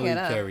I'm pulling definitely it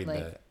up, carried like-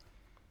 that.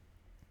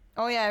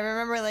 oh yeah, I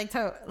remember like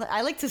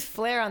I liked his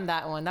flair on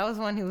that one. That was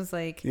one who was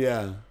like,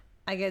 Yeah.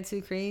 I get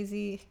too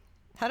crazy.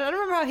 I don't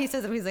remember how he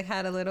says it. He's like,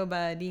 had a little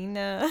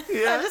badina.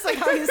 Yeah. I just like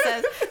how he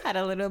says, had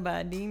a little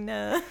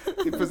badina.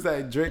 He puts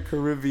that Drake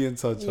Caribbean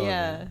touch on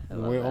Yeah, it. I The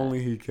love way that.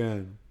 only he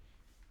can.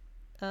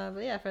 But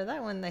yeah, for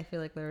that one, I feel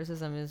like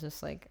lyricism is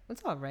just like,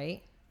 it's all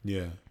right.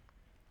 Yeah.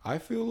 I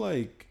feel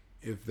like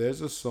if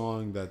there's a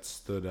song that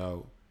stood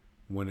out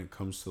when it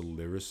comes to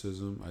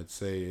lyricism, I'd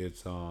say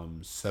it's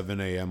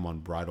 7 a.m. on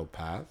Bridal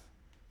Path,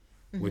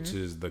 which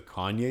is the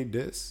Kanye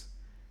diss.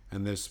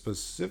 And there's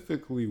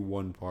specifically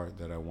one part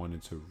that I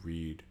wanted to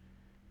read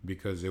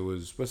because it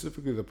was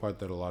specifically the part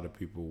that a lot of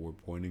people were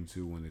pointing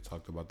to when they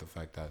talked about the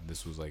fact that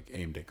this was like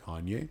aimed at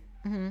Kanye.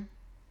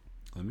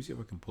 Let me see if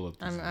I can pull up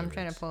these I'm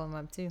trying lyrics. to pull him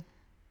up too.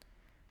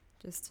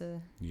 Just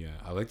to, Yeah,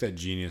 I like that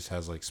Genius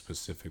has like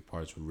specific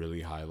parts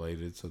really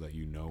highlighted so that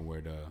you know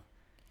where to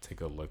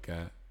take a look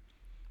at.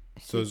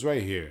 So it's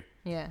right here.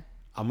 yeah.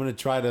 I'm going to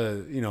try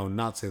to,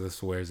 not say the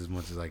swears as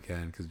much as I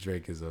can because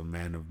Drake is a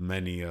man of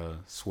many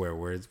swear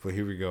words. But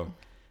here we go.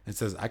 It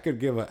says, I could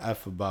give a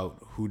F about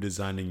who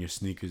designing your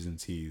sneakers and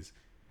tees.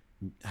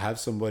 Have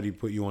somebody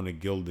put you on a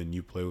guild and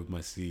you play with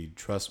my seed.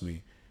 Trust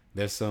me,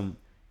 there's some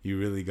you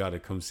really got to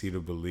come see to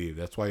believe.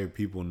 That's why your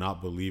people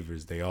not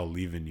believers, they all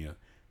leaving you.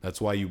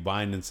 That's why you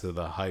bind into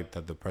the hype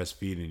that the press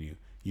feeding you.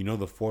 You know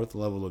the fourth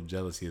level of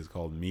jealousy is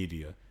called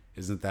media.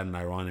 Isn't that an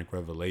ironic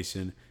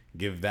revelation?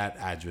 Give that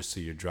address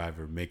to your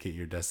driver. Make it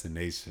your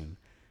destination.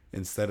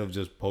 Instead of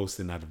just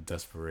posting out of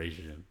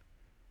desperation.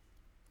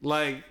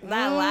 Like,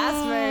 That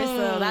last verse,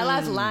 though, that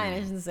last line, I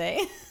should say.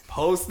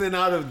 posting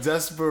out of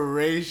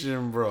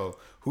desperation, bro.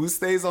 Who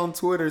stays on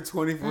Twitter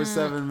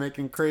 24/7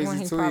 making crazy Well,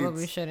 he tweets?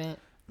 probably shouldn't.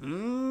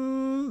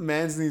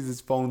 Mans needs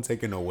his phone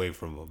taken away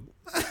from him.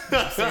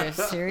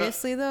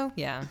 Seriously, though?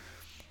 Yeah.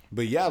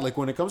 But yeah, like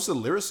when it comes to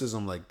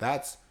lyricism, like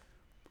that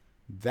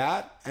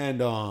and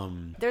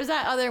There's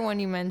that other one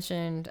you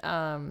mentioned,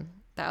 that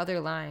other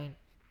line.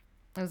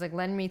 It was like,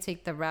 let me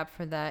take the rap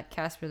for that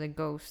Casper the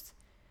Ghost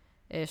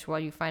ish while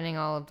you finding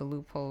all of the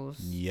loopholes.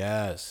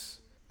 yes.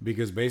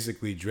 Because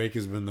basically Drake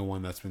has been the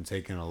one that's been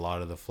taking a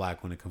lot of the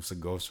flack when it comes to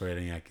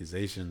ghostwriting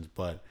accusations.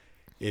 But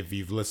if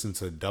you've listened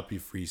to Duppy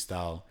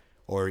freestyle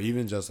or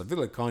even just I feel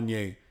like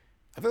Kanye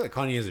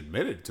has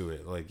admitted to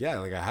it. Like, yeah,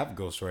 like I have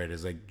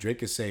ghostwriters. Like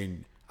Drake is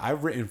saying,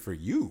 I've written for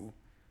you.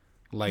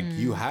 Like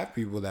you have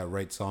people that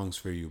write songs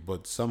for you,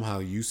 but somehow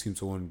you seem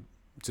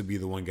to be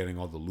the one getting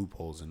all the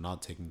loopholes and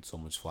not taking so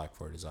much flack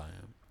for it as I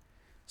am.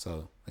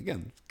 So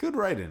again, good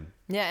writing.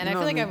 Yeah, and You I know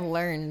feel what like I mean? I've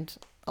learned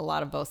a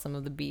lot about some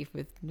of the beef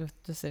with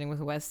just sitting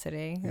with Wes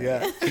today.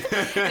 Yeah. And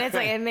it's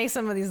like, it makes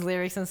some of these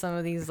lyrics and some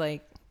of these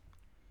like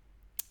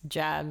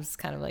jabs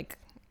kind of like,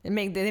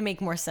 they make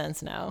more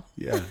sense now.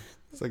 Yeah.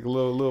 It's like a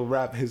little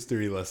rap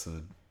history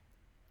lesson.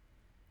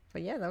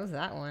 But yeah, that was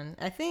that one.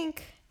 I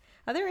think,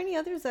 are there any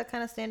others that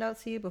kind of stand out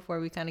to you before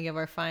we kind of give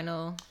our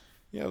final?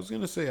 Yeah, I was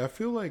gonna say I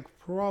feel like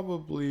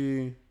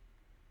probably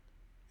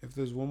if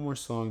there's one more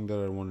song that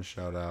I want to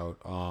shout out,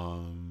 I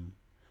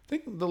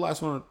think the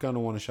last one I kind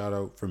of want to shout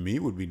out for me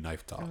would be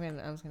Knife Talk.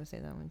 I was gonna say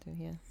that one too.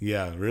 Yeah.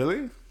 Yeah,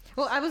 really?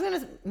 Well, I was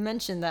gonna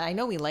mention that I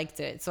know we liked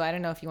it, so I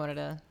don't know if you wanted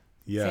to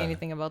Yeah. say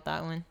anything about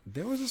that one.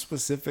 There was a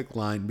specific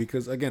line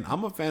because again,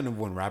 I'm a fan of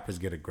when rappers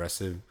get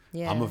aggressive.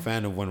 Yeah. I'm a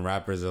fan of when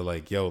rappers are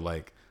like, yo,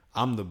 like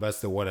I'm the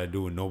best at what I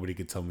do and nobody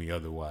can tell me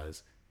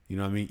otherwise. You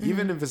know what I mean?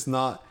 Even if it's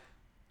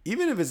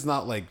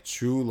not like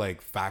true,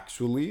 like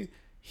factually,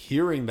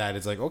 hearing that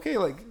it's like, okay,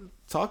 like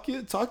talk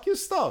your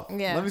stuff.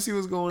 Yeah. Let me see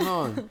what's going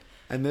on.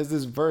 And there's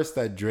this verse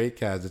that Drake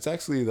has. It's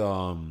actually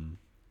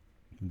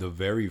the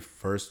very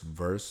first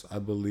verse, I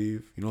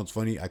believe. You know what's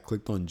funny? I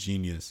clicked on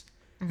Genius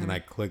and I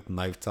clicked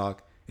Knife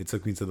Talk. It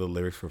took me to the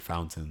lyrics for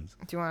Fountains.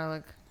 Do you want to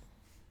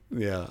look?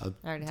 Yeah,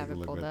 I already have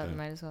it pulled up.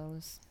 Might as well.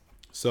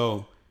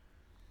 So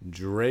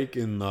Drake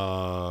in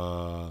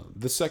the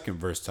second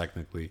verse,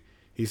 technically,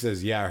 he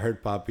says, "Yeah, I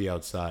heard Poppy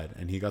outside,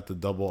 and he got the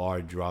double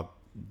R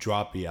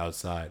droppy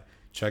outside.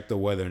 Check the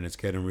weather, and it's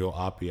getting real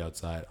oppy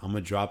outside. I'm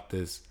gonna drop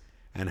this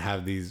and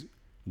have these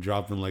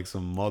dropping like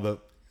some mother."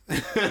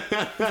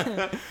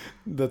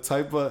 The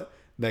type of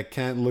that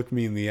can't look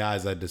me in the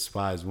eyes I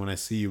despise. When I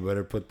see you,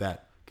 better put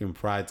that fucking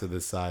pride to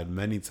the side.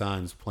 Many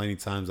times, plenty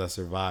times I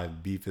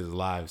survived. Beef is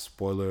live.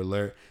 Spoiler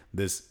alert,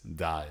 this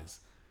dies.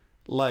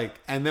 Like,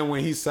 and then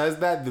when he says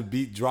that, the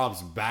beat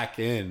drops back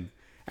in,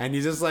 and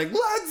he's just like,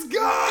 "Let's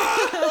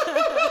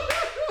go!"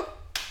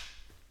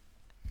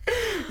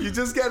 You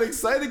just get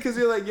excited because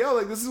you're like, "Yo,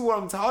 like this is what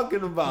I'm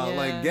talking about. Yeah.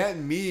 Like, get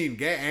mean,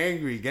 get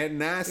angry, get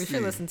nasty." We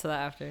should listen to that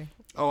after.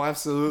 Oh,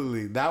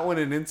 absolutely. That one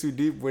and In Too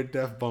Deep, we're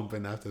def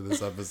bumping after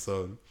this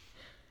episode.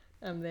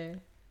 I'm there.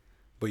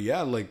 But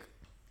yeah, like,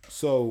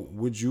 so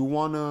would you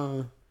want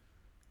to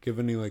give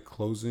any, like,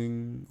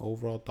 closing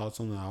overall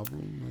thoughts on the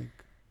album?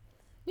 Like,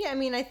 Yeah, I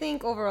mean, I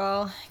think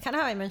overall, kind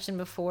of how I mentioned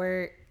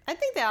before, I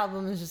think the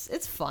album is just,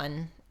 it's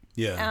fun.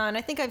 yeah. And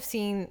I think I've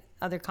seen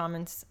other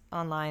comments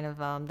online of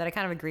that I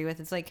kind of agree with.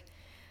 It's like,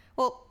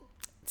 well,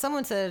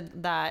 someone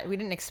said that we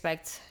didn't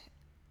expect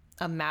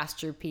a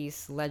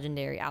masterpiece,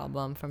 legendary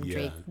album from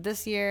Drake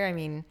this year. I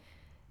mean,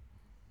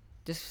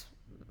 just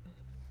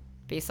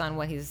based on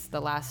what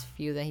the last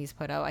few that he's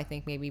put out, I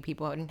think maybe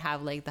people didn't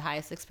have like the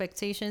highest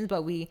expectations.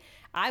 But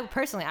I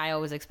personally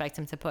always expect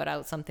him to put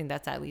out something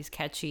that's at least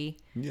catchy.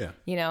 Yeah.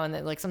 You know,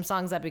 and like some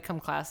songs that become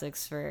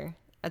classics for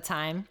a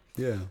time.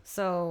 Yeah.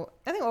 So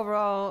I think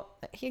overall,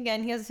 he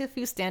has a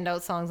few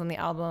standout songs on the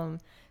album.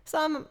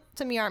 Some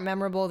to me aren't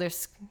memorable. They're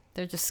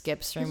just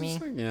skips for me.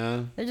 Like,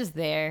 yeah. They're just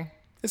there.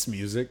 It's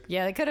music.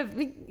 Yeah, they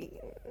maybe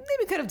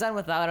could have done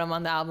without him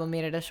on the album,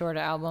 made it a shorter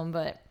album,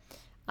 but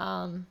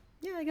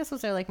yeah, I guess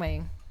those are like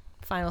my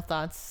final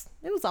thoughts.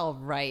 It was all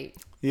right.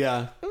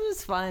 Yeah. It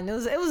was fun. It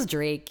was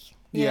Drake.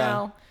 You Yeah.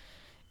 know?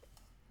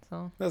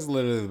 So That's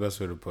literally the best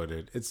way to put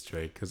it. It's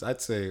Drake, because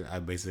I'd say I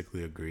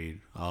basically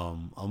agreed.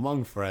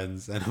 Among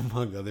friends and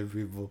among other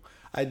people,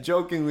 I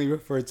jokingly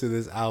refer to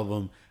this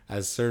album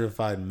as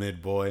certified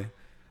mid boy,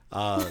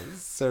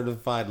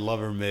 certified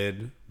lover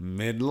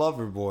mid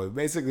lover boy.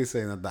 Basically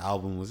saying that the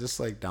album was just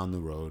like down the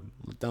road,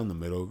 down the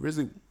middle.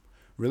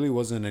 Really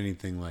wasn't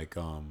anything like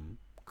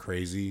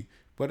crazy.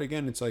 But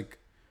again, it's like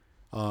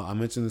I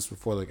mentioned this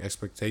before. Like,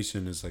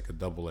 expectation is like a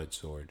double-edged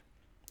sword.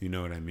 You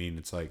know what I mean?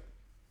 It's like,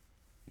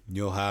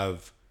 you'll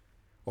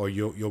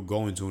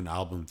go into an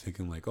album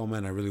thinking like, oh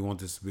man, I really want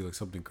this to be like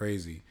something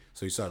crazy.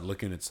 So you start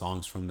looking at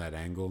songs from that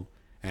angle,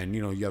 and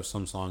you know, you have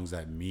some songs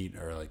that meet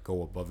or like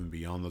go above and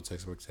beyond those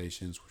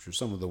expectations, which are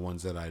some of the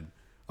ones that I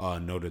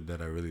noted that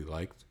I really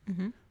liked.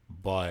 Mm-hmm.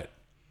 But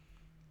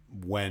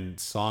when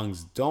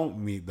songs don't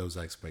meet those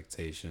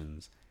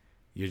expectations,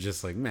 you're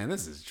just like, man,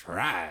 this is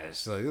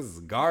trash. Like, this is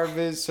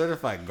garbage,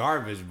 certified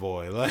garbage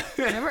boy. Like,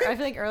 remember, I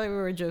feel like earlier we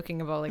were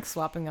joking about like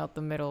swapping out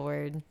the middle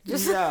word.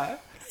 yeah.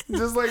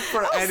 Just like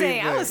for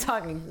anything. I was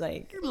talking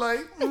like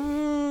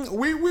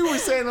we were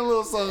saying a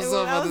little something.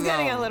 I was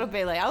getting a little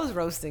bit like I was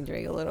roasting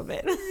Drake a little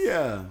bit.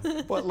 Yeah,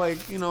 but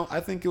like, you know, I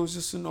think it was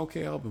just an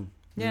okay album.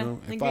 You know,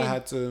 if I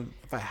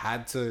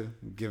had to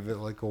give it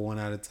like a 1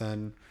 out of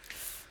 10.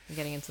 I'm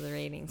getting into the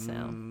ratings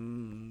now.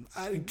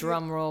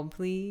 Drum roll,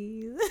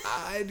 please.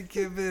 I'd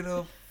give it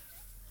a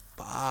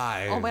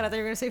 5. Oh my god, I thought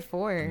you were gonna say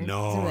 4.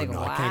 No, like,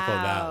 no, wow. I can't go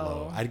that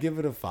low. I'd give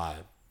it a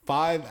 5.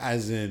 5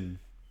 as in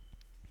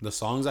the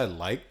songs I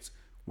liked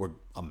were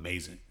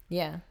amazing.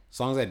 Yeah.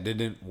 Songs I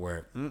didn't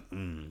were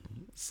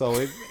So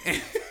it.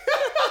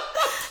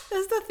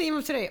 That's the theme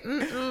of today.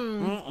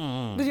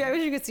 I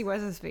wish you could see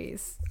Wes's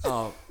face.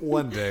 Oh,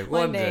 one day.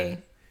 One day.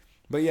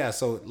 But yeah,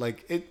 so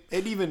like it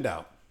evened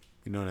out.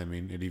 You know what I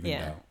mean? It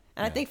evened out.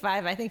 And I think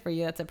 5, I think for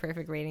you that's a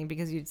perfect rating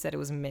because you said it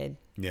was mid.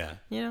 Yeah.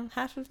 You know,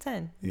 half of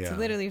 10. Yeah. It's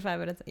literally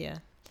 5 out of 10. Yeah.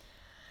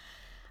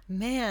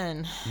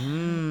 Man.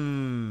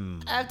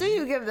 After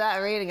you give that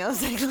rating, I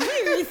was like, let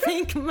me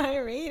rethink my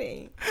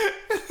rating.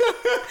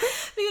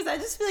 Because I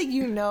just feel like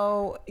you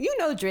know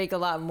Drake a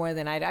lot more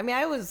than I do. I mean,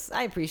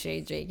 I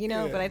appreciate Drake, you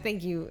know, but I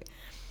think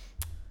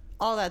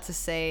all that to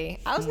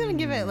say, I was going to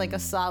give it like a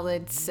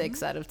solid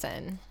 6 out of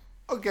 10.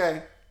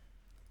 Okay.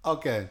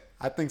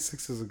 I think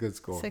 6 is a good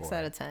score. 6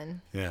 out of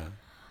 10. Yeah.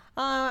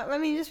 I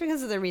mean, just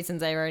because of the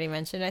reasons I already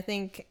mentioned, I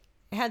think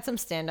it had some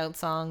standout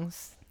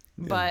songs,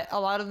 but a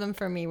lot of them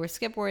for me were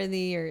skip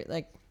worthy or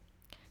like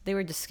they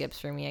were just skips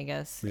for me, I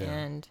guess. Yeah.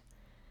 And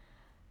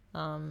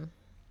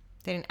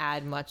they didn't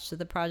add much to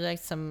the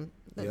project. Some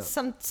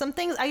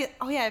things I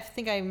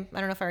don't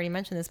know if I already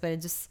mentioned this, but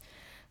it just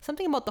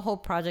something about the whole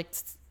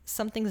project.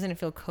 Some things didn't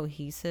feel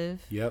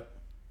cohesive. Yep.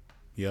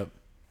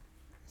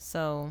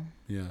 So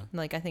yeah,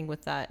 like I think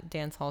with that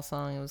dance hall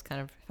song, it was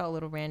felt a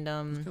little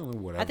random.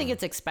 Whatever. I think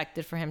it's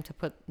expected for him to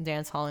put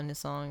dance hall in his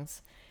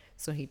songs,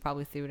 so he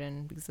probably threw it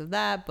in because of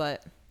that.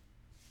 But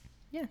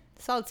yeah,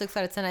 solid 6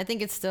 out of 10. I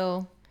think it's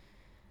still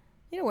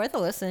worth a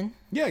listen.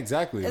 Yeah,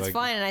 exactly. It's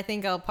fun, and I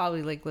think I'll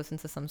probably listen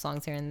to some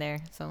songs here and there.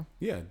 So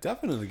yeah,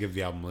 definitely give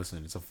the album a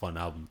listen. It's a fun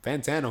album.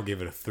 Fantano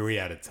gave it a 3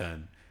 out of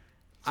 10.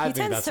 I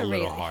think that's a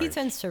little harsh. He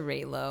tends to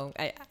rate low,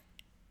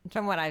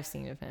 from what I've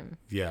seen of him.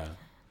 Yeah.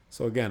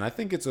 So again, I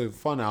think it's a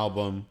fun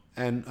album,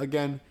 and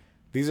again,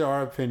 these are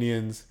our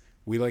opinions.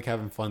 We like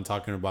having fun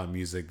talking about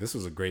music. This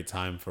was a great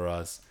time for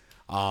us.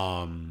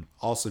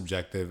 All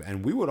subjective,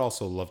 and we would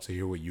also love to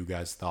hear what you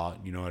guys thought.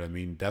 You know what I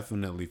mean?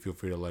 Definitely feel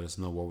free to let us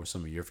know what were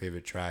some of your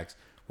favorite tracks.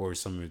 What were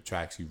some of the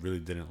tracks you really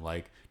didn't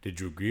like?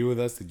 Did you agree with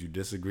us? Did you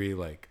disagree?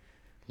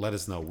 Let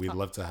us know. We'd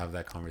love to have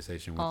that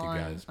conversation with you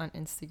guys on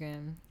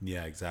Instagram.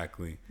 Yeah,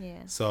 exactly.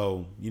 Yeah.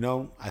 So,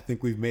 I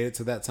think we've made it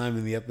to that time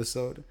in the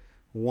episode.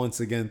 Once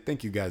again,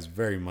 thank you guys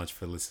very much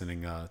for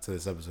listening to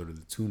this episode of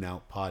the Tune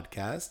Out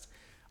Podcast.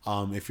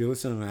 If you're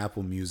listening on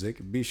Apple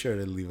Music, be sure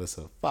to leave us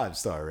a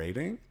 5-star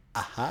rating.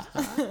 Has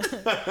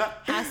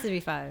to be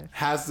 5.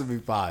 Has to be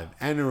 5.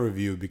 And a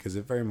review, because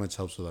it very much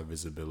helps with our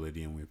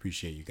visibility, and we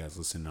appreciate you guys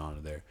listening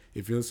on there.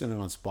 If you're listening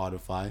on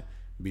Spotify,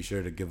 be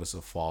sure to give us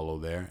a follow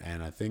there,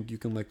 and I think you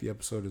can like the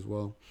episode as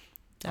well.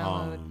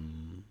 Download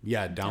the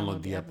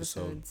episode.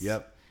 Episodes.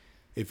 Yep.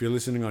 If you're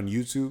listening on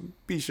YouTube,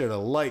 be sure to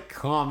like,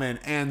 comment,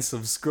 and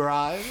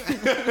subscribe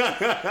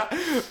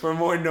for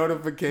more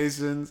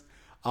notifications.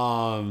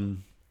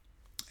 And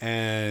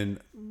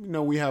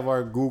we have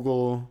our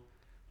Google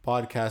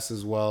podcast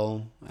as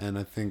well, and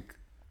I think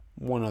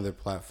one other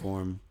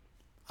platform.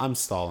 I'm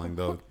stalling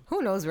though.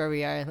 Who knows where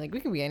we are? We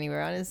could be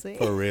anywhere, honestly.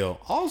 For real.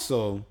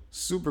 Also,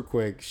 super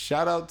quick,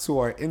 shout out to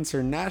our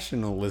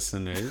international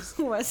listeners.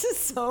 Wes is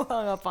so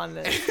hung up on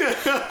this.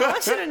 I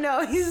want you to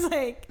know, he's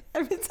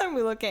every time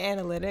we look at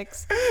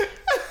analytics,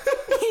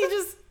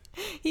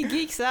 he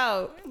geeks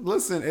out.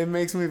 Listen, it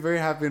makes me very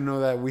happy to know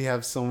that we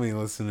have so many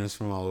listeners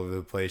from all over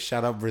the place.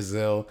 Shout out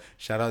Brazil,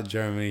 shout out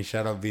Germany,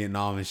 shout out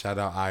Vietnam, and shout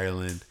out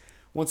Ireland.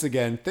 Once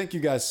again, thank you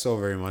guys so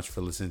very much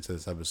for listening to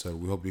this episode.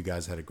 We hope you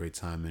guys had a great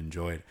time and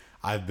enjoyed.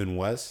 I've been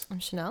Wes.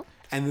 I'm Chanel.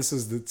 And this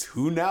is the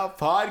Tune Out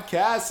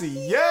Podcast.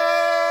 Yay!